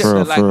for gonna real, get for there.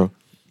 real, Like, for real.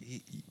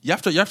 you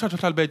have to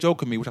try to be a joke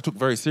with me, which I took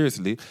very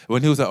seriously.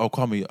 When he was like, "Oh,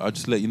 call me, I'll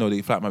just let you know that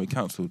your flight might be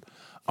cancelled."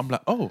 I'm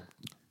like, "Oh,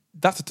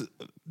 that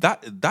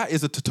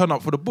is to turn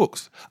up for the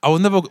books." I was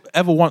never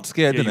ever once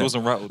scared. Yeah, innit? you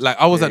wasn't rattled. Like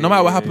I was like, no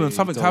matter what happens, yeah,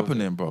 something's you told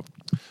happening, bro.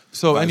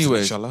 So Vibes, anyway,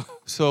 inshallah.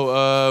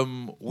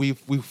 so we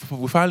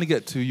finally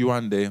get to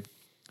Yuande,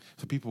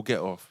 so people get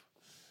off,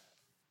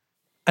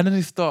 and then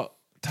they start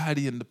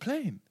tidying the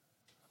plane.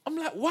 I'm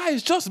like, why?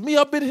 It's just me.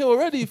 I've been here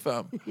already,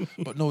 fam.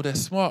 But no, they're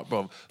smart,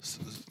 bro.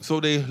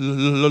 So they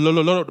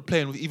load up the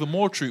plane with even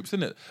more troops,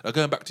 innit? They're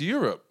going back to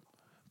Europe.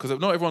 Because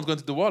not everyone's going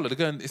to Douala. They're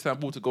going to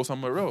Istanbul to go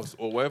somewhere else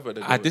or wherever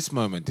they're going. At this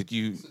moment, did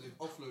you...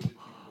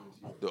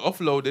 They're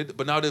offloaded,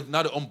 but now they're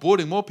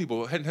onboarding more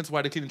people. Hence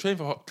why they clean the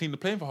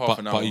plane for half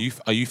an hour. But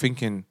are you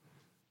thinking...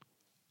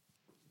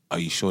 Are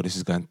you sure this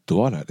is going to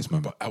Douala at this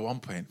moment? But at one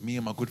point, me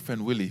and my good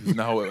friend Willie, who's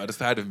now at the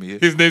side of me.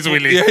 His name's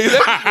Willie. Yeah, his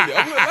name's Willie.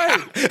 I'm not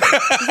lying.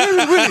 His name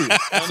is Willie.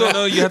 So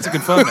no, you had to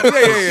confirm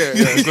it.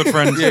 Yeah. Good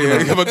friend.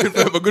 Yeah. My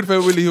good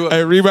friend Willie. Who,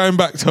 I rewind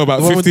back to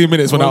about 15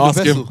 minutes when I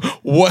asked him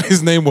what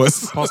his name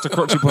was. Pastor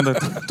Crotchy on the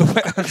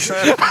that was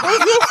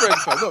your friend,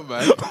 fam, not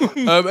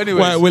mine. Anyway.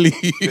 White Willie.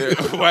 Yeah,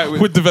 White Willie.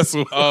 With the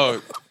vessel.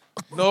 Oh.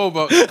 No,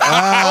 but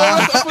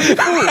that's pretty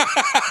cool.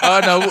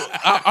 No,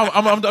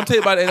 I'm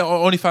taking by the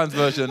OnlyFans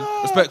version.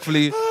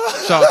 Respectfully,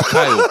 shout out to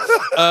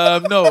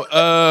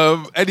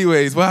Kyle.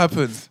 Anyways, what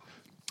happens?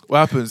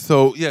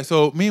 So yeah,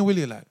 so me and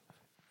Willie are like,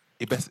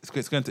 it's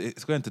going to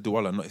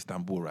Douala, not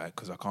Istanbul, right?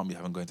 Because I can't be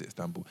having going to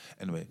Istanbul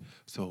anyway.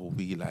 So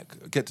we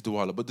like get to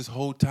Douala, but this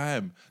whole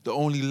time, the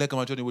only leg of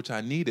my journey which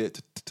I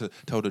needed to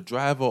tell the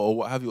driver or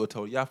what have you, or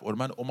tell Yaf or the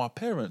man or my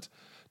parents,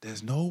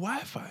 there's no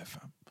Wi-Fi,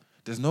 fam.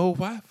 There's no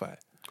Wi-Fi.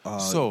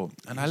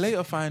 And I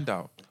later find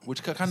out,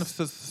 which kind of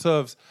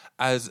serves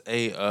as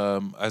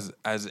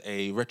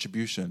a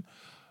retribution.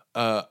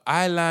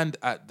 I land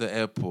at the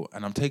airport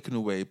and I'm taken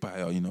away by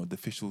the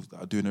officials that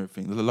are doing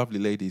everything. The lovely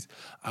ladies.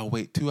 I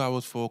wait 2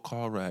 hours for a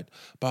car ride,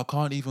 but I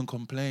can't even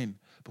complain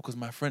because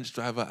my French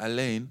driver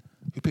Alain,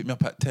 who picked me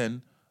up at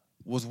 10,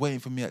 was waiting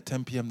for me at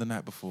 10 p.m. the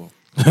night before.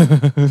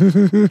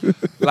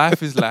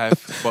 Life is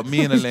life, but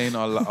me and Alain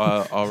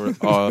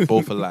are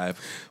both alive.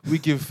 We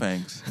give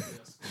thanks.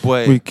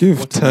 Boy, We give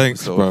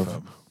thanks,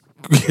 bro.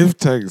 Give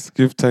thanks.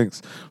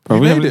 Bro,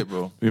 We made it,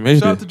 bro. We made it.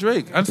 Shout out to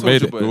Drake and We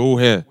made Soulja it. Boy. We're all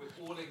here.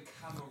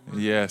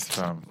 Yes,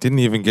 fam. Didn't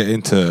even get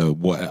into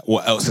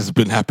what else has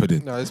been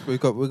happening. No, we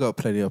got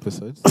plenty of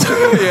episodes.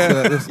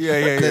 Yeah.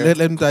 Let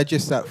them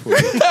digest that for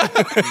you.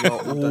 We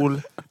are all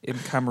in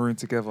Cameroon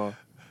together,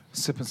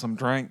 sipping some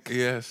drink,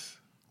 Yes.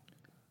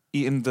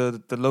 eating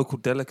the local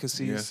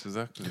delicacies. Yes,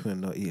 exactly. We're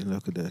not eating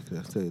local delicacies.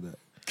 I'll tell you that.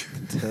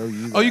 Tell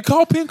you. Are you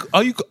Carl Pink?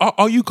 Are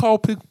you Carl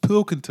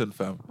Pilkington,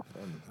 fam?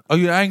 Are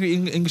you an angry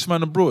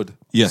Englishman abroad?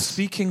 Yes.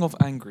 Speaking of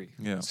angry,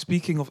 Yeah.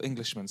 speaking of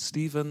Englishmen,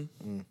 Stephen,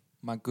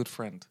 my good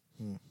friend,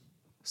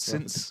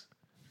 since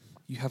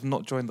you have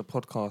not joined the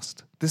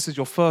podcast, this is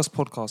your first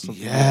podcast of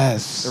the year.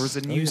 Yes. There is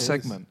a new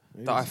segment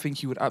that I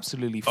think you would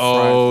absolutely thrive.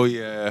 Oh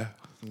yeah.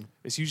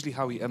 It's usually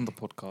how we end the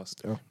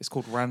podcast. Oh. It's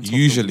called Rant. of the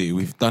Usually,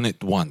 we've done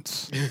it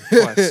once. Week.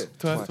 Twice.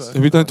 Twice.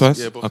 Have we done it twice?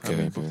 Yeah, both Okay.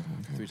 times.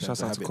 okay.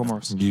 Shout out to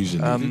Commerce.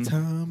 Usually.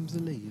 Times a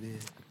lady.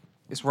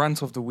 It's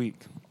Rant of the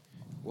Week.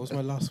 What was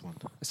my last one?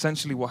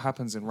 Essentially, what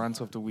happens in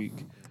Rant of the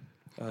Week,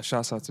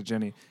 shouts out to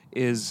Jenny,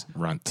 is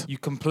Rant. you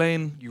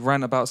complain, you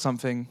rant about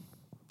something,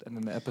 and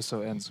then the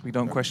episode ends. We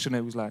don't question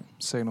it. We like,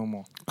 say no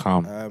more.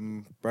 Calm.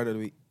 Brand of the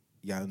week,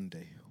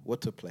 Yaoundé.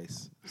 What a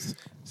place.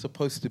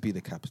 Supposed to be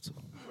the capital.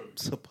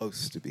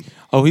 Supposed to be.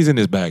 Oh, he's in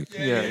his bag.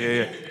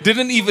 Yeah.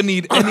 Didn't even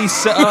need any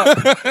setup.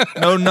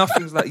 No,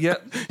 nothing's like, yeah.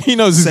 He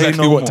knows Say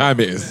exactly no what more. time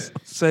it is.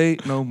 Say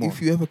no more.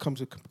 If you ever come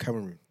to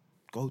Cameroon,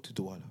 go to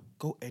Douala.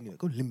 Go anywhere.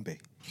 Go Limbe.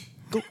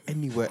 Go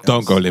anywhere else.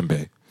 Don't go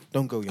Limbe.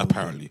 Don't go Yaoundé.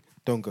 Apparently.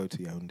 Don't go to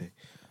Yaoundé.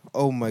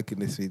 Oh my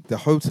goodness me. The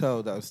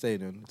hotel that I was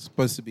staying in is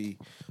supposed to be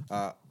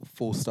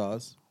 4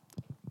 stars.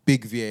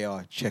 Big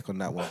VAR check on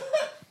that one.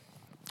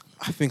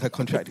 I think I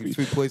contracted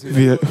food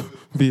poisoning.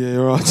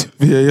 VAR.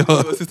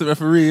 Assistant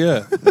referee,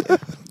 yeah.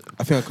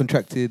 I think I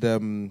contracted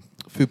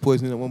food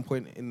poisoning at one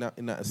point in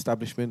that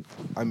establishment.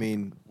 I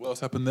mean, What else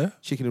happened there?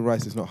 chicken and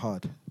rice is not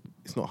hard.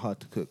 It's not hard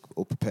to cook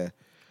or prepare.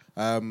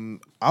 I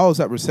was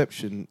at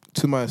reception.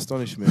 To my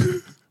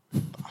astonishment,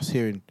 I was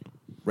hearing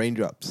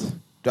raindrops,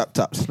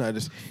 drop-tops, no,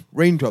 just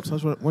raindrops. I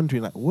was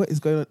wondering, like, what is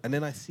going on? And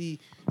then I see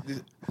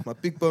my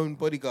big bone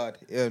bodyguard,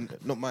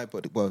 not my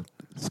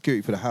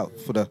security for the house,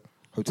 for the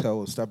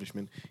hotel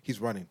establishment. He's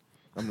running.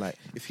 I'm like,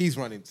 if he's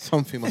running,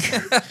 something must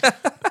happen.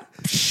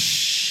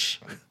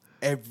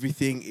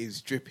 Everything is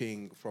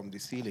dripping from the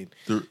ceiling.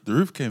 The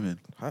roof came in.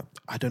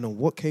 I don't know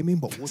what came in,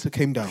 but water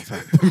came down,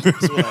 fam.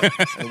 So,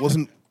 it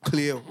wasn't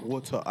clear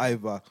water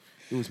either.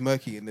 It was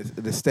murky in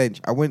the stench.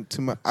 I went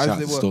to my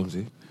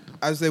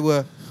as they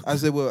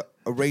were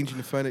arranging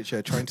the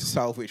furniture, trying to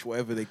salvage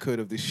whatever they could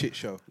of this shit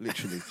show.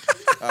 Literally,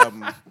 I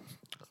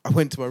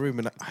went to my room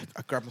and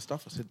I grabbed my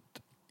stuff.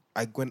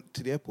 I went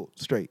to the airport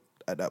straight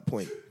at that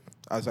point.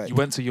 I was like, You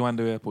went to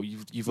Yaoundé Airport.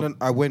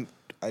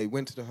 I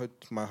went to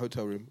my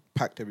hotel room,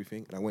 packed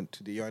everything, and I went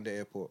to the Yaoundé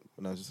airport.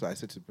 And I was just like, I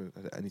said to him,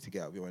 I need to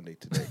get out of Yaoundé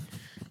today.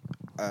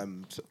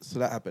 So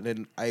that happened.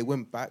 Then I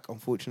went back.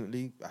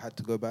 Unfortunately, I had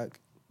to go back.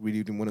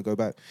 Really didn't want to go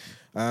back.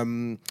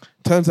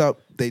 Turns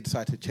out they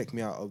decided to check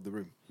me out of the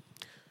room.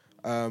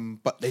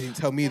 But they didn't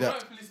tell me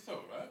that.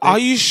 Are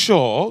you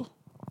sure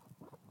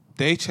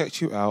they checked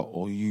you out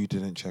or you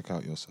didn't check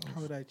out yourself?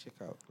 How would I check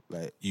out?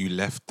 Like, You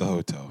left the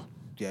hotel.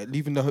 yeah,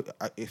 leaving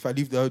if I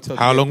leave the hotel.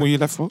 How long were you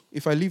left for?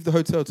 If I leave the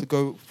hotel to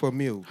go for a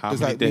meal, How does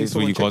many that mean days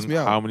were you someone gone? checks me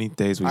out? How many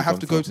days were you I have gone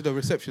to for? go to the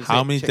reception.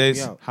 How say, many check days?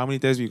 Me out. How many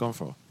days were you gone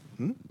for?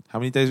 Hmm? How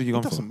many days were you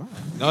gone It for? doesn't matter.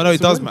 No, it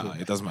It's does irrelevant.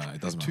 matter. It does matter.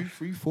 It does matter. 2,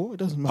 3, 4. It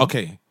doesn't matter.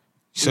 Okay.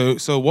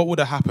 So what would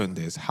have happened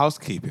is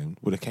housekeeping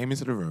would have came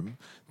into the room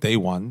day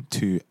 1,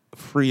 2,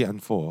 3,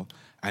 and 4,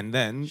 and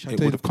then Shall I it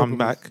tell you would the have come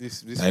problem with back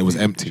this that it was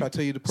empty. Shall I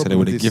tell you the So problem they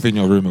would with have this? given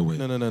your room away.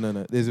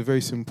 No. There's a very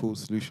simple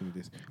solution to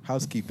this.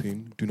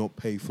 Housekeeping do not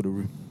pay for the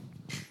room.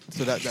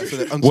 So that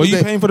Were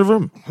you paying for the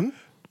room?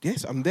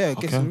 Yes, I'm there.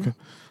 Okay, Guessing. okay.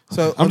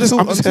 So I'm just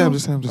until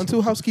saying.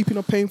 until housekeeping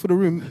are paying for the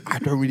room, I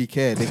don't really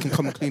care. They can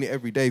come and clean it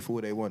every day for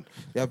what they want.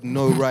 They have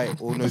no right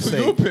or no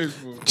say.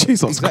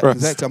 Jesus Christ.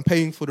 Exactly. I'm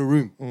paying for the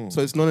room,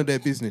 so it's none of their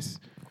business.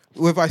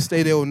 Whether I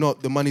stay there or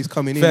not, the money's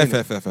coming in.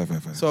 Fair.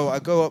 So I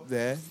go up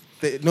there.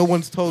 No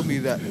one's told me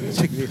that.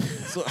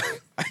 So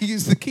I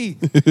use the key.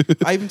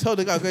 I even told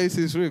the guy going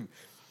into this room.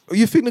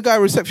 You think the guy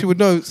at reception would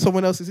know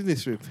someone else is in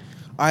this room?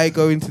 I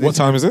go into this. What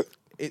time is it?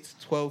 It's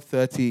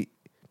 12:30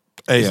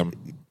 a.m.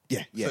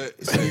 Yeah.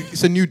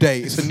 It's a new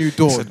day. It's a new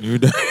dawn. It's a new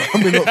day.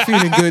 And we're not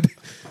feeling good.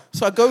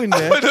 So I go in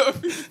there.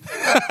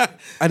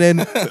 And then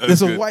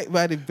there's a white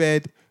man in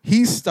bed.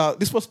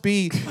 This must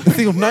be the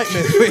thing of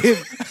nightmares for him.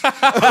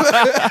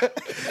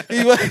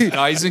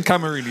 No, he's in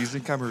Cameroon.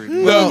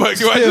 No, but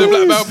you imagine a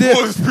black man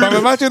pulls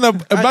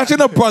through.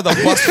 Imagine a brother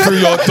bust through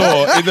your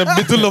door in the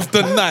middle of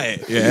the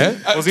night.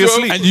 Yeah, Was he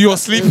asleep? And you are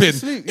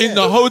sleeping in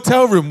the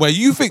hotel room where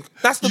you think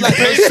that's the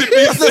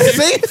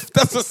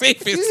that's the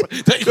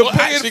safest that you're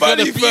actually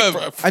gonna be,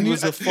 bro. And you're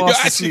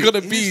actually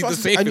gonna be the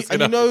safest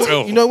in a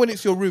hotel. You know when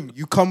it's your room,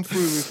 you come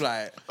through with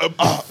like,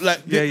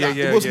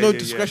 there was no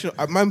discretion.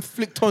 A man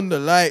flicked on the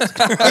light.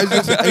 And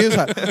he was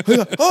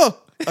like, oh.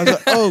 I was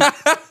like,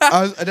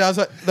 oh. And then I was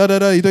like,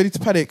 no, you don't need to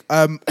panic.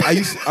 I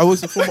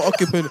was the former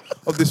occupant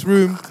of this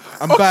room.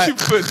 I'm back.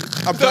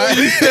 I'm back.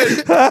 You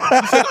said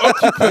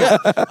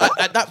occupant.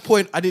 At that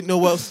point, I didn't know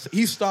what else.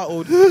 He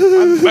startled.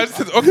 Man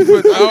said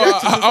occupant.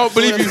 I don't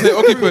believe you said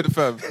occupant,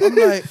 fam. I'm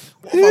like,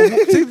 what if I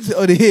walked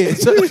into on here?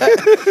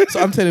 So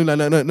I'm telling him,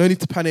 like, no need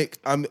to panic.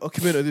 I'm the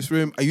occupant of this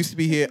room. I used to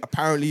be here.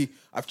 Apparently,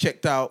 I've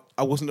checked out.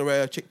 I wasn't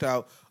aware I checked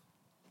out.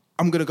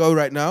 I'm going to go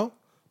right now,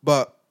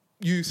 but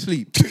you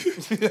sleep.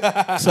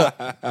 so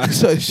I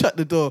shut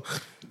the door.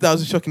 That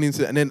was a shocking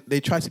incident. And then they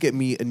tried to get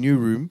me a new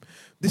room.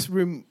 This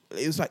room,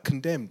 it was like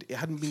condemned. It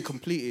hadn't been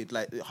completed.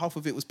 Like half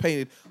of it was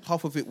painted,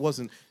 half of it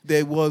wasn't.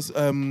 There was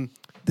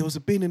a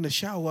bin in the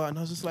shower, and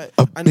I was just like,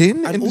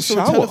 bin and in the also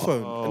shower? a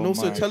telephone, Oh and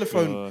also a my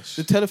telephone. gosh.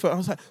 The telephone. I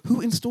was like,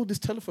 who installed this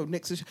telephone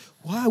next to?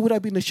 Why would I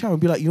be in the shower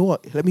and be like, you know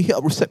what? Let me hit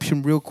up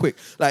reception real quick.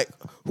 Like,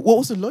 what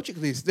was the logic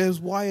of this?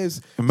 There's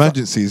wires.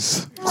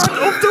 Emergencies.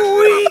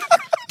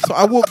 So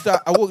I walked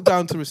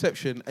down to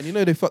reception, and you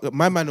know they fucked up.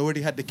 My man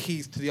already had the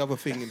keys to the other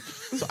thing, and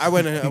so I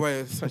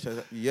went such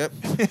a yep.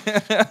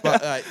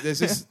 But there's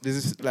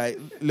this like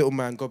little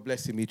man, God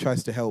bless him. He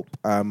tries to help,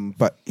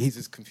 but he's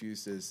as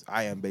confused as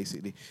I am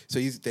basically. So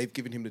they've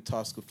given him the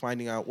task of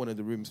finding out one of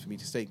the rooms for me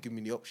to stay, give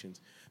me the options.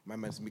 My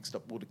man's mixed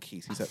up all the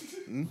keys. He's like,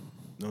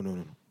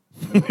 no.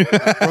 Bro,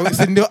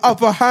 it's in the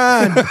other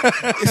hand.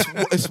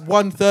 It's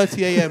 1:30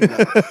 a.m.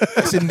 Like,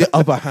 it's in the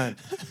other hand.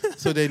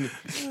 So then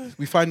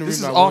we find the room. This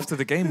is that after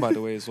the game, by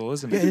the way, as well,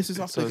 isn't it? Yeah, this is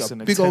after So it's the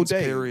an big old intense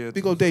day. period.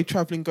 Big old day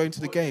traveling, going to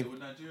the game.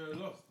 Nigeria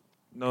lost.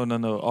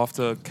 No.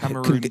 After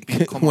Cameroon beat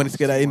Comoros. Wanted to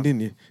get that in,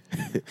 didn't you?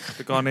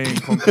 The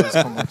Ghanaian conquers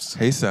Comoros.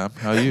 Hey Sam,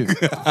 how are you?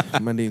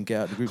 Man didn't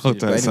get out the group Hold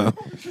stage. on,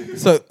 But anyway.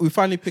 So we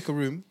finally pick a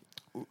room.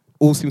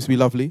 All seems to be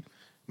lovely.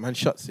 Man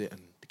shuts it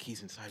and the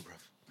key's inside, bruv.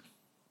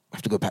 I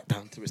have to go back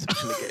down to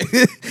reception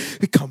again.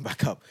 We come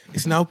back up.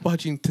 It's now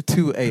budging to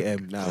 2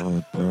 a.m.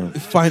 now. bro. We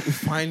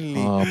finally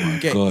Oh my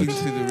get God. into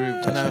the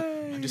room. And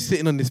I'm just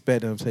sitting on this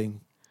bed and I'm saying,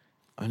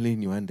 only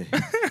in Yuande.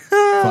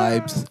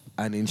 Vibes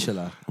and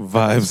inshallah.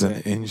 Vibes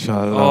and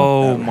inshallah.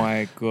 Oh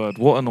my God.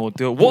 What an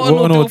ordeal. What an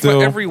ordeal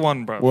for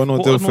everyone, bro. What an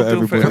ordeal for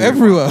everybody. For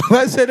everyone.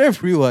 I said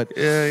everyone.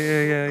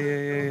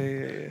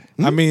 Yeah.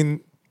 I mean,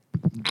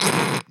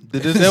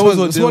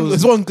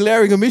 There's one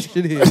glaring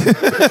omission here.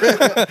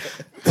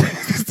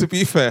 to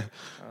be fair,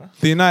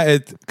 the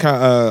United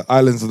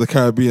Islands of the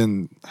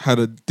Caribbean had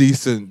a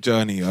decent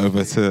journey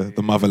over to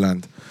the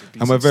motherland,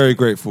 and we're very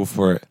grateful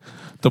for it.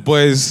 The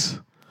boys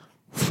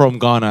from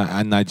Ghana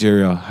and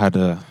Nigeria had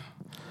a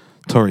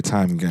torrid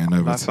time getting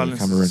over Life to balances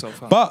Cameroon.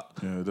 itself out. But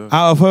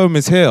out of home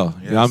is here.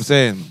 You know what I'm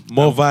saying?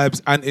 More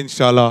vibes and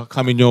inshallah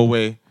coming your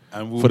way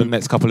And for the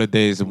next couple of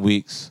days and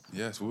weeks.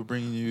 Yes, we're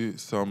bringing you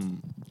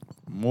some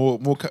more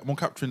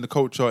capturing the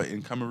culture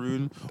in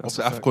Cameroon of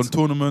the AFCON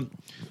tournament.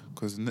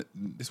 Because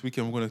this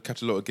weekend we're going to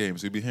catch a lot of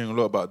games. You'll be hearing a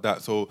lot about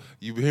that. So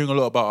you'll be hearing a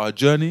lot about our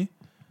journey,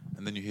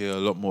 and then you hear a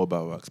lot more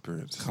about our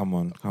experience. Come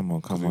on.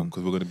 Because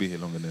we're going to be here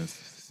longer than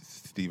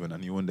Stephen,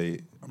 and one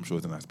day I'm sure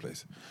it's a nice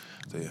place.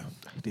 So yeah.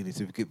 Did it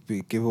to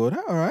give all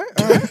that? All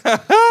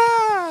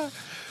right.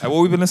 Hey, what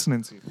have we been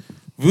listening to?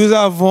 Vous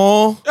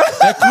avons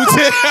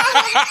écouté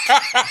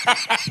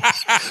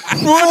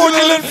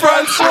Fraudulent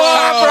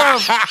Francois,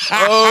 bro.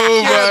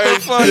 Oh my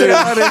Fuck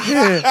out of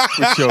here.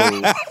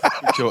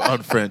 with your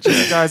un-French.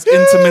 This guy's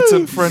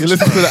intermittent French. You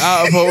listen to the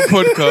Out of Home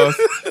podcast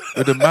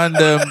with the man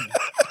them,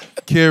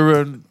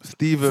 Kieran,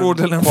 Stephen,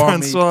 Fraudulent Kwame,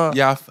 Francois.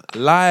 Yaf,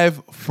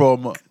 live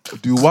from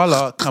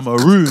Douala,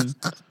 Cameroon.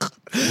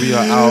 We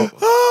are out.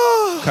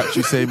 Catch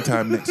you same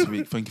time next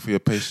week. Thank you for your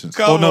patience.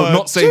 Oh no,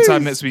 not same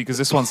time next week because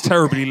this one's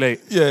terribly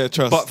late. Yeah,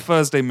 trust. But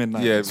Thursday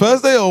midnight. Yeah,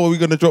 Thursday, or are we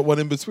going to drop one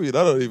in between?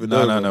 I don't even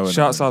know. no.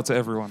 Shouts out to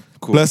everyone.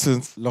 Cool.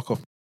 Blessings. Lock off.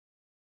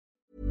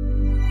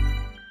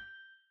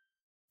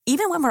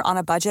 Even when we're on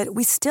a budget,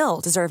 we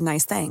still deserve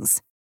nice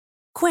things.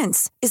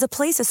 Quince is a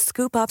place to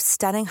scoop up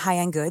stunning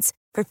high-end goods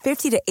for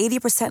 50 to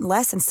 80%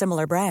 less than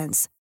similar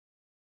brands.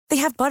 They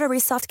have buttery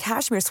soft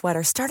cashmere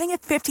sweaters starting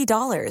at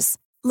 $50,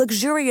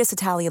 luxurious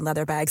Italian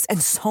leather bags,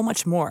 and so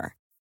much more.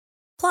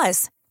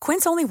 Plus,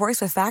 Quince only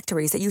works with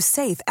factories that use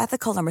safe,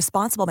 ethical, and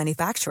responsible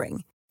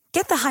manufacturing.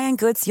 Get the high-end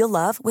goods you'll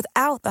love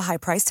without the high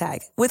price tag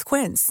with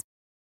Quince.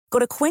 Go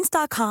to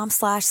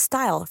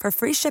quince.com/style for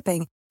free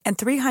shipping and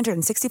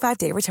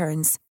 365-day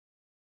returns.